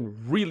schedule has been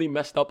really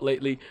messed up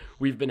lately.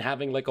 We've been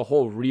having a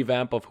whole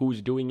revamp of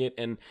who's doing it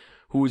and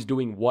who's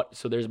doing what.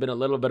 So there's been a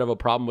little bit of a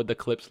problem with the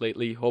clips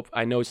lately.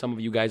 I know some of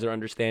you guys are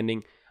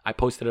understanding. I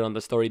posted it on the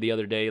story the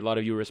other day. A lot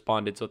of you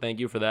responded, so thank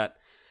you for that.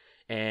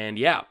 And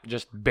yeah,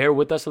 just bear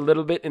with us a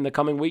little bit in the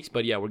coming weeks.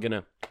 But yeah, we're going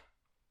to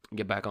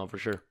get back on for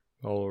sure.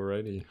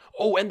 Alrighty.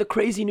 Oh, and the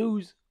crazy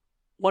news.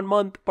 1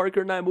 month,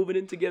 Parker and I moving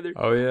in together.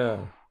 Oh,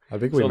 yeah. I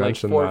think we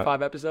mentioned that. 4 or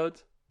 5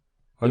 episodes?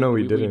 Oh, no,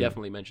 we didn't. We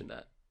definitely mentioned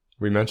that.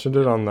 We mentioned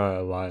it on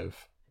the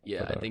live.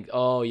 Yeah, I think.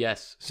 Oh,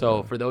 yes.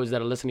 So for those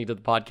that are listening to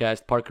the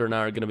podcast, Parker and I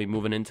are going to be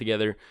moving in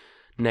together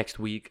next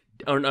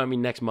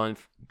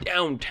month,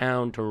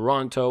 downtown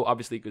Toronto,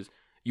 obviously because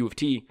U of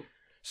T.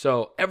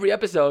 So every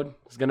episode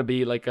is going to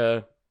be we're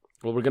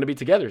going to be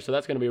together. So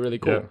that's going to be really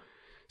cool. Yeah.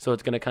 So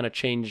it's going to kind of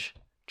change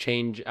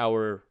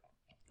our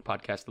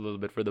podcast a little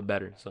bit for the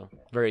better. So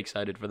very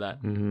excited for that.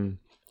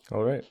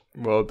 All right.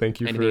 Well,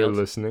 thank you for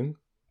listening.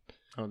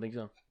 I don't think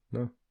so.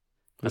 No.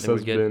 This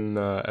has been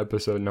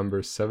episode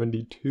number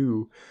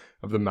 72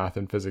 of the Math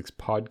and Physics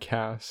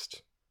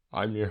podcast.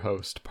 I'm your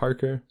host,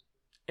 Parker.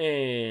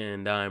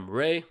 And I'm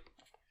Ray.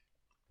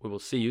 We will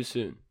see you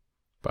soon.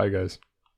 Bye, guys.